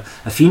or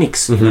a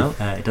phoenix.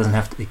 It doesn't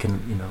have to. It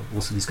can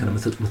also these kind of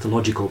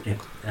mythological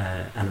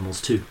animals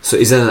too. So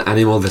is that an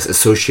animal that's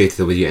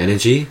associated with your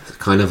energy,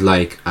 kind of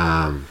like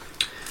an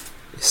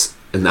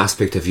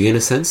aspect of you in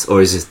a sense,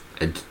 or is it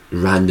a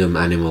random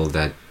animal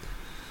that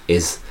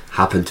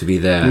happened to be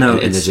there? No,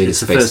 in it's space?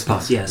 the first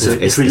part. Yeah, so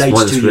it's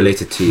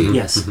related to you.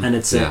 Yes, and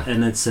it's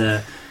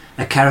a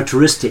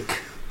characteristic.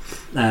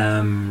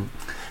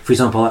 For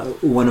example,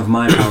 one of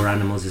my power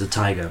animals is a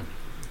tiger.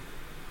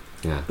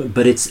 Yeah.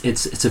 But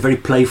it's a very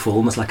playful,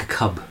 almost like a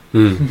cub.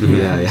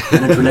 Yeah.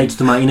 And it relates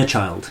to my inner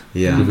child.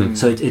 Yeah.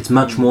 So it's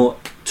much more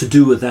to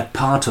do with that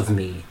part of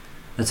me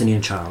that's an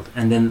inner child.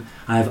 And then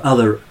I have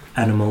other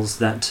animals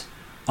that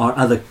are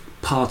other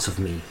parts of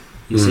me.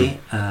 You see?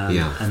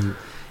 And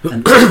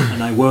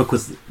I work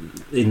with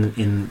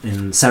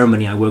in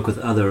ceremony. I work with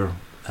other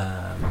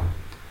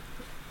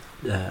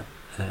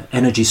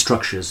energy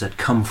structures that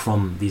come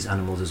from these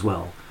animals as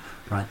well,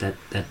 right?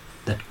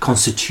 That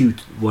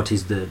constitute what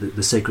is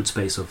the sacred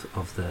space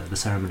of the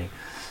ceremony.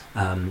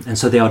 And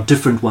so there are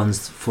different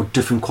ones for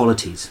different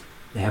qualities.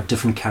 They have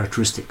different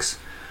characteristics,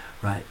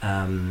 right?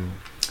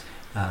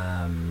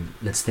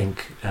 Let's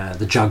think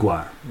the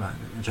jaguar, right?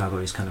 The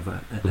jaguar is kind of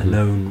a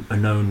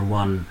known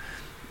one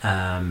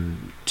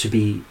to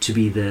be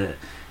the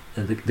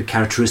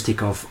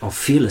characteristic of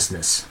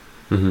fearlessness.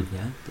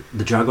 Yeah,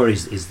 the jaguar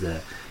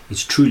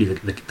is truly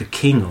the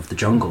king of the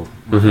jungle.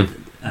 Right?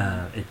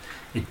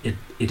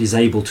 It is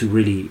able to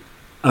really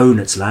own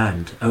its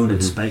land, own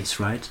its space,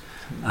 right?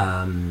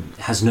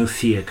 Has no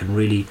fear, can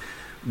really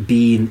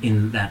be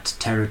in that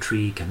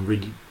territory, can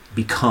really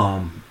be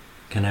calm,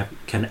 can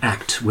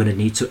act when it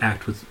needs to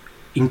act with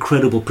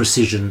incredible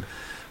precision,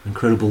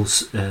 incredible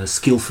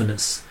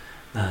skillfulness,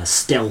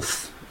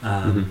 stealth.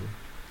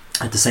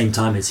 At the same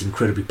time, it's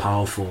incredibly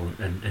powerful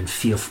and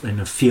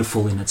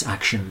fearful in its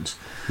actions.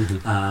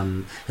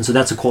 And so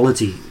that's a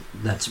quality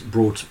that's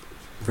brought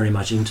very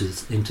much into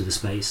the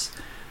space,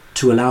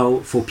 to allow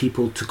for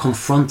people to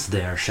confront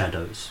their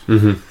shadows,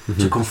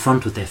 to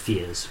confront with their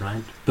fears,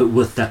 right? But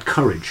with that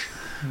courage,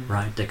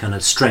 right? That kind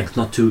of strength,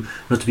 not to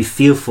be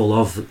fearful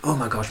of, oh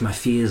my gosh, my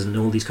fears and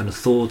all these kind of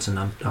thoughts, and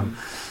I'm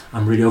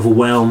really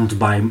overwhelmed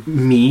by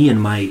me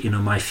and my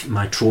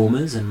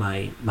traumas and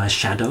my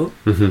shadow.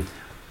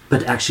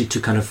 But actually to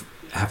kind of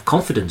have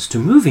confidence to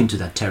move into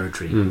that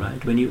territory,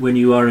 right? When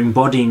you are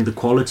embodying the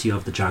quality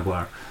of the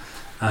jaguar,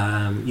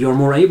 you're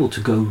more able to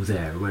go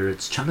there where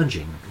it's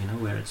challenging,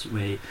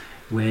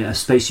 where a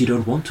space you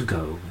don't want to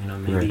go,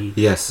 maybe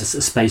a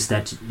space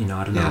that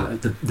I don't know,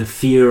 the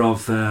fear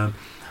of a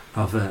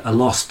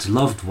lost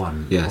loved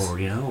one,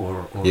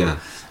 or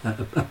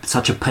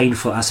such a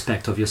painful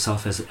aspect of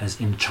yourself as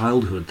in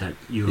childhood that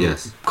you're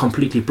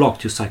completely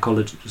blocked, you're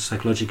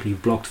psychologically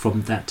blocked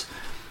from that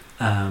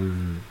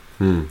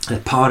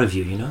that part of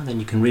you, then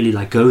you can really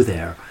go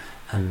there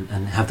and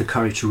have the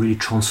courage to really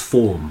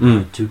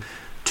transform, to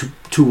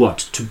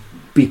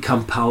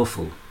become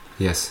powerful.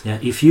 Yes. Yeah.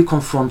 If you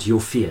confront your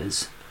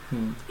fears,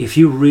 if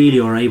you really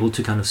are able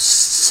to kind of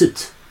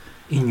sit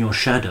in your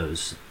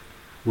shadows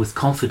with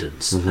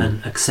confidence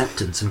and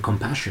acceptance and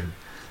compassion,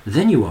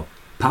 then you are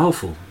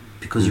powerful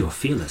because you are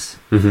fearless.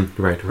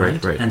 Right.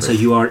 And so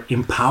you are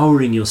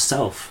empowering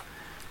yourself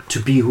to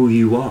be who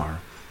you are.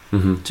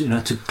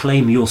 To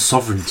claim your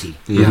sovereignty.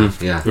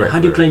 How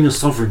do you claim your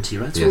sovereignty,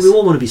 right? So we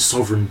all want to be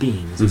sovereign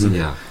beings, isn't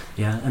it?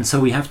 Yeah, and so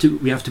we have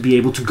to be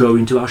able to go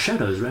into our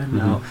shadows, right?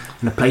 Now,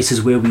 in the places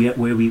where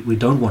we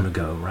don't want to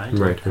go, right?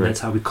 And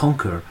that's how we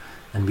conquer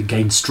and we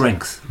gain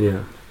strength.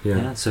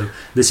 Yeah. So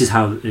this is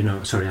how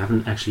Sorry, I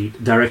haven't actually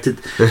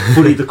directed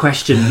fully the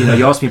question.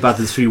 You asked me about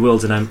the three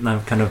worlds, and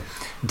I'm kind of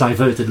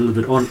diverted a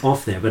little bit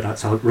off there, but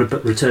I'll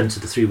return to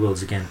the three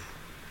worlds again.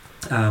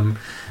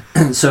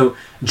 So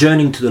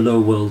journeying to the lower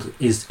world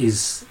is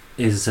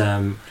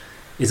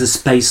a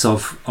space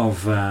of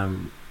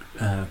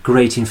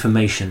great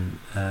information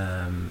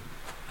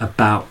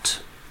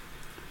about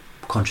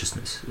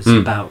consciousness. It's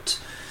about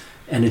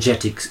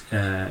energetic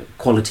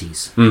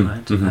qualities,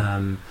 right?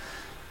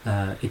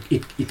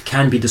 It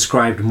can be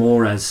described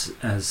more as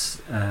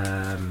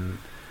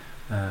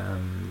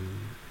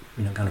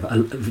kind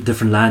of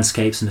different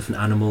landscapes and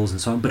different animals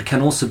and so on, but it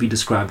can also be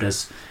described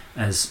as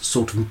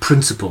sort of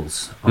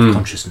principles of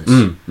consciousness.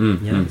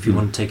 If you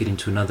want to take it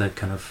into another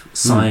kind of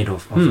side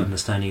of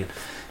understanding it,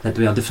 that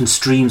there are different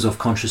streams of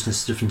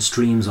consciousness, different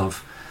streams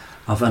of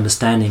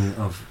understanding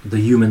of the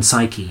human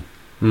psyche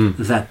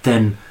that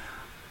then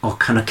are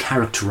kind of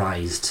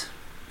characterized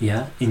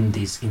in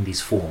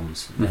these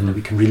forms that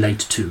we can relate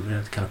to,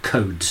 kind of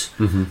codes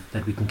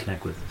that we can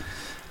connect with.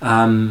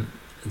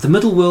 The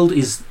middle world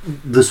is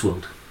this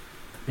world.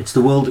 It's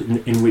the world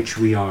in which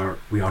we are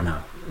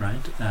now,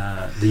 right?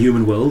 The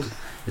human world.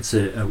 It's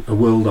a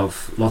world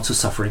of lots of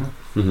suffering,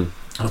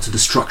 lots of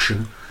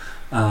destruction,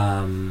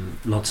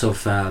 lots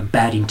of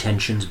bad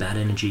intentions, bad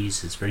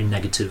energies. It's very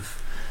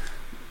negative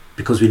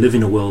because we live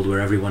in a world where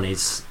everyone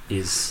is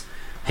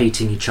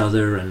hating each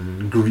other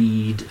and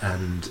greed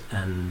and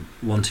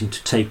wanting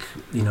to take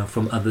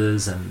from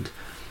others and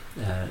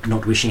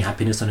not wishing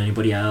happiness on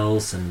anybody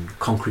else and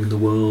conquering the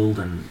world,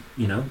 and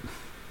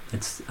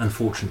it's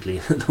unfortunately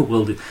the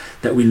world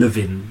that we live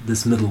in,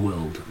 this middle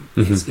world,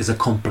 is a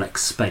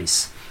complex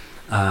space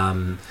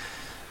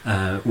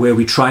where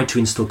we try to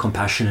instill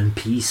compassion and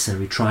peace, and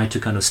we try to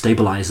kind of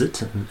stabilize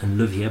it and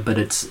live here, but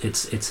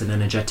it's an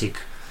energetic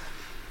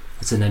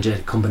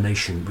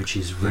combination which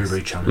is very,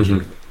 very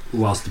challenging.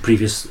 Whilst the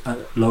previous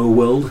lower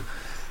world,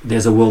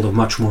 there's a world of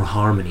much more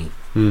harmony.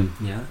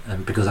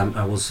 And because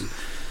I was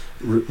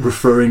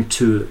referring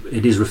to,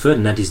 it is referred,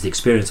 and that is the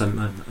experience.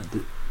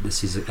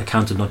 This is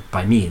accounted not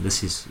by me.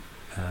 This is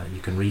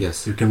you can read.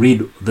 You can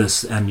read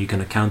this, and you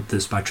can account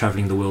this by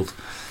traveling the world.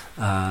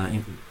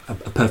 A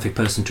perfect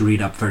person to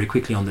read up very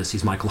quickly on this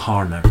is Michael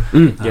Harner.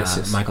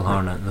 Michael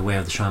Harner, The Way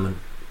of the Shaman.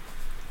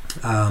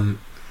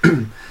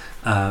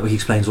 He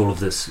explains all of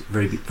this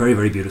very, very,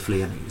 very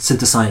beautifully, and he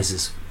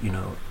synthesizes,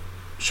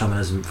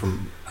 shamanism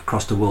from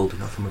across the world,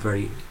 from a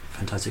very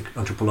fantastic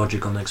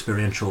anthropological and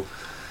experiential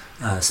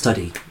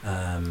study,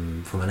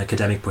 from an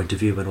academic point of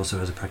view, but also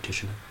as a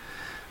practitioner.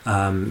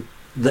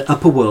 the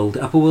upper world.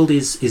 The upper world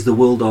is the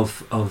world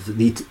of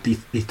the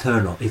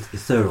eternal,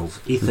 ethereals,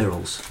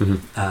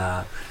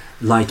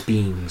 light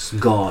beings,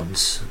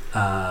 gods,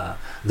 the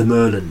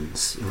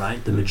Merlins,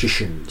 right? The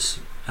magicians,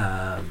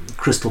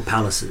 crystal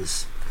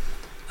palaces,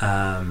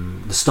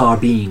 the star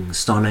beings,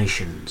 star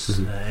nations,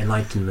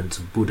 enlightenment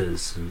of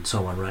Buddhas, and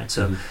so on, right?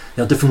 So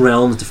there are different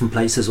realms, different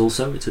places.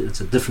 Also, it's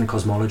a different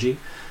cosmology.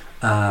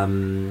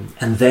 And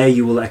there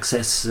you will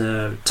access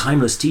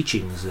timeless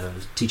teachings,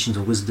 teachings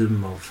of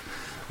wisdom, of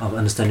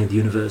understanding the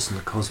universe and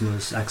the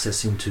cosmos,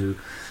 access into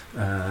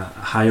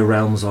higher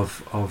realms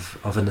of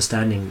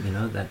understanding,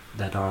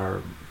 that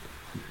are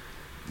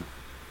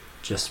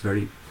just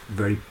very,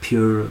 very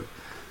pure,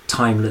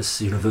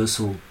 timeless,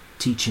 universal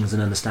teachings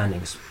and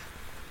understandings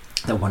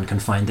that one can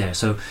find there.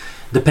 So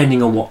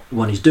depending on what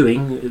one is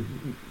doing, it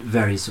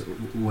varies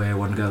where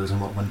one goes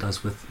and what one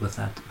does with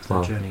that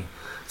journey.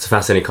 It's a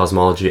fascinating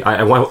cosmology.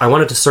 I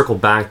wanted to circle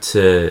back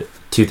to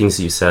two things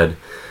that you said.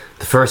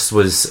 The first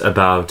was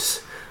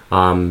about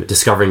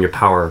discovering your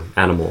power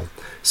animal.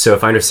 So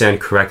if I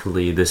understand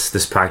correctly,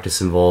 this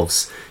practice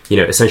involves,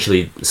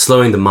 essentially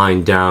slowing the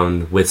mind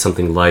down with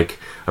something like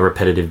a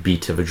repetitive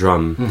beat of a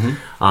drum,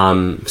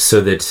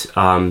 so that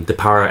the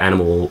power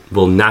animal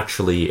will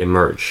naturally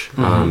emerge.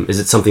 Is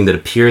it something that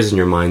appears in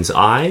your mind's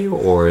eye,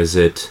 or is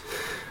it...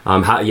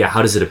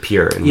 how does it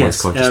appear in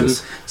one's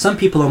consciousness? Some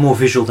people are more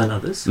visual than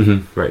others.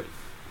 Right.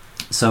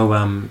 So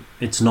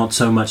it's not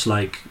so much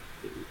like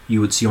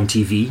you would see on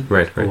TV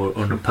or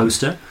on a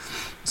poster.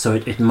 So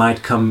it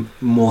might come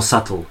more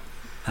subtle.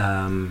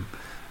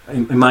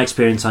 In my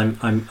experience,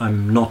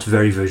 I'm not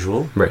very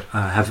visual. Right.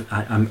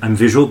 I'm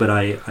visual, but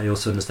I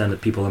also understand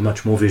that people are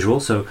much more visual.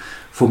 So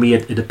for me,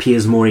 it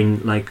appears more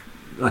in like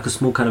a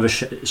small kind of a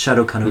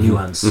shadow kind of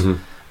nuance.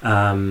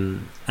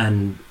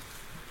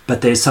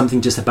 But there's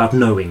something just about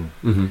knowing.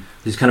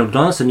 You kind of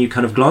glance and you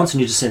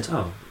just sense,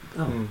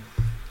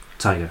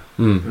 tiger,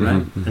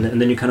 right?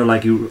 And then you kind of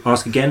like, you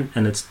ask again,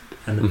 and it's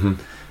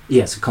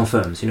yes, it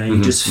confirms.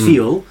 You just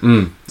feel.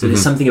 So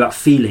there's something about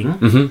feeling,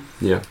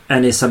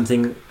 and there's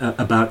something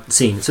about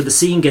seeing. So the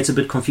seeing gets a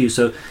bit confused.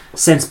 So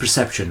sense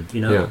perception.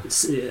 Do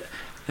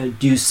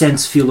you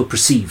sense, feel, or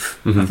perceive?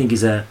 I think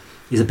is a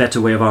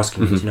better way of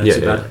asking it. It's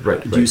about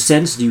do you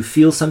sense, do you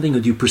feel something, or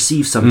do you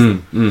perceive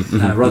something,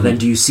 rather than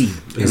do you see?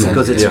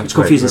 Because it's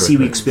confusing. See,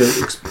 we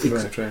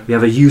we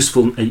have a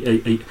useful,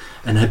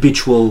 an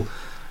habitual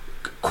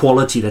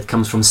quality that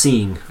comes from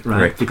seeing,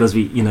 right? Because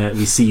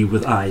we see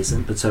with eyes,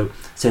 but so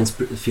sense,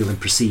 feel, and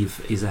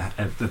perceive is a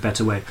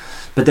better way.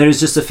 But there is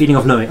just a feeling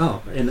of knowing.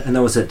 And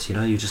that was it.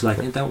 You just like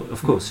that.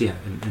 Of course,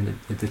 and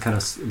the kind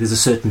of, there's a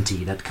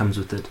certainty that comes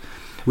with it,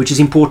 which is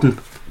important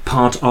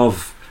part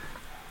of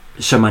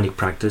shamanic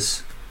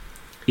practice,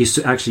 is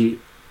to actually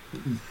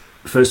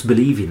first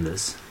believe in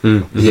this.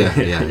 And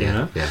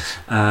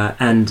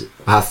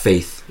have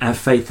faith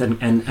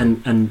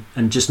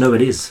and just know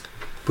it is.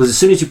 Because as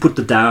soon as you put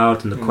the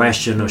doubt and the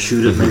question, or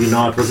should it, maybe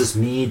not, was this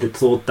me that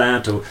thought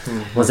that, or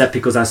was that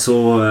because I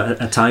saw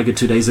a tiger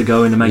 2 days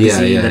ago in a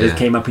magazine that it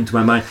came up into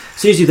my mind? As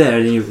soon as you're there,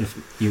 then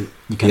you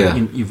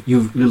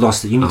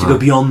lost it. You need to go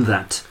beyond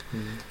that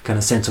kind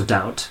of sense of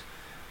doubt,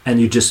 and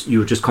you're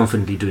just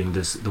confidently doing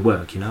the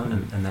work,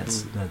 and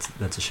that's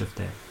a shift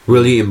there.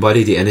 Will you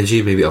embody the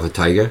energy maybe of a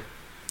tiger?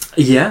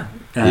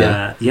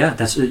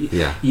 That's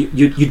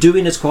you do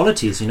in its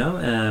qualities, in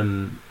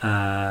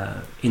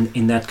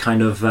that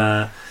kind of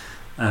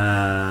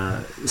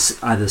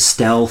either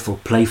stealth or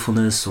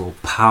playfulness or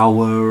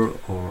power,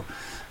 or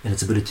in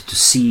its ability to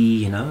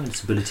see,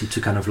 its ability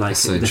to kind of like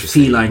the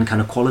feline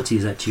kind of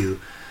qualities that you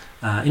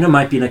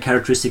might be in a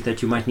characteristic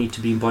that you might need to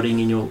be embodying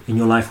in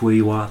your life where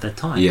you are at that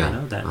time.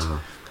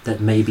 That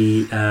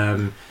maybe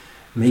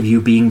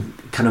you're being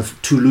kind of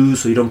too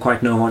loose, or you don't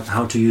quite know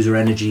how to use your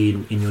energy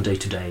in your day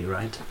to day,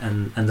 right?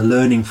 And the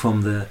learning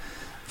from the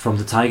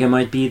tiger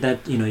might be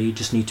that you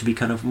just need to be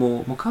kind of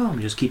more calm.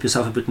 Just keep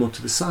yourself a bit more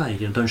to the side.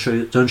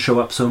 Don't show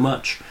up so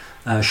much.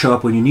 Show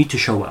up when you need to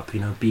show up.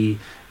 Be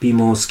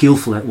more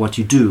skillful at what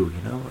you do.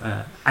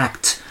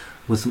 Act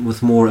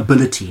with more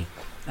ability.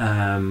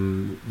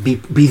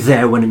 Be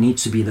there when it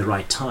needs to be the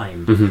right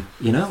time.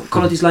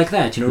 Qualities like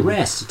that.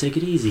 Rest, take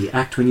it easy,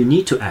 act when you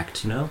need to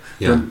act.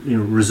 Don't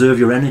reserve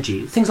your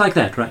energy. Things like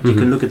that, right? You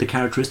can look at the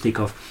characteristic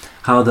of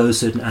how those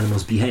certain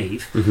animals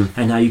behave,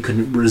 and how you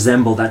can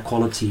resemble that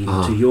quality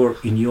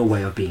in your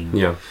way of being.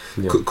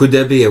 Could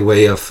there be a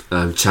way of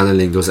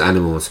channeling those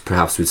animals,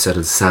 perhaps with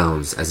certain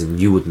sounds, as in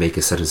you would make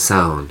a certain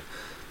sound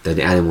that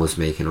the animal is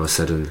making, or a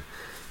certain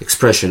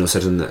expression, or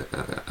certain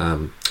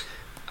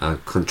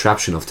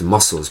contraption of the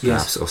muscles,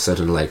 perhaps, or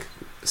certain like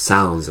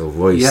sounds or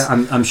voice?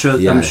 I'm sure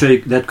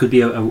that could be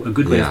a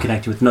good way of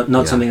connecting with.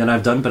 Not something that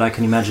I've done, but I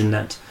can imagine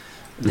that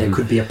there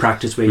could be a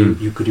practice where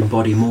you could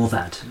embody more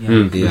that.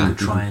 You could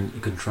try and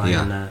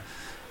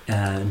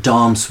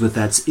dance with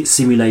that,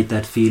 simulate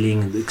that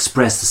feeling,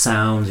 express the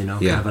sounds. Kind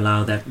of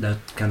allow that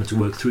kind of to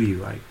work through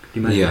you. I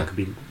imagine that could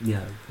be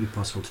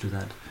possible to do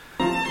that.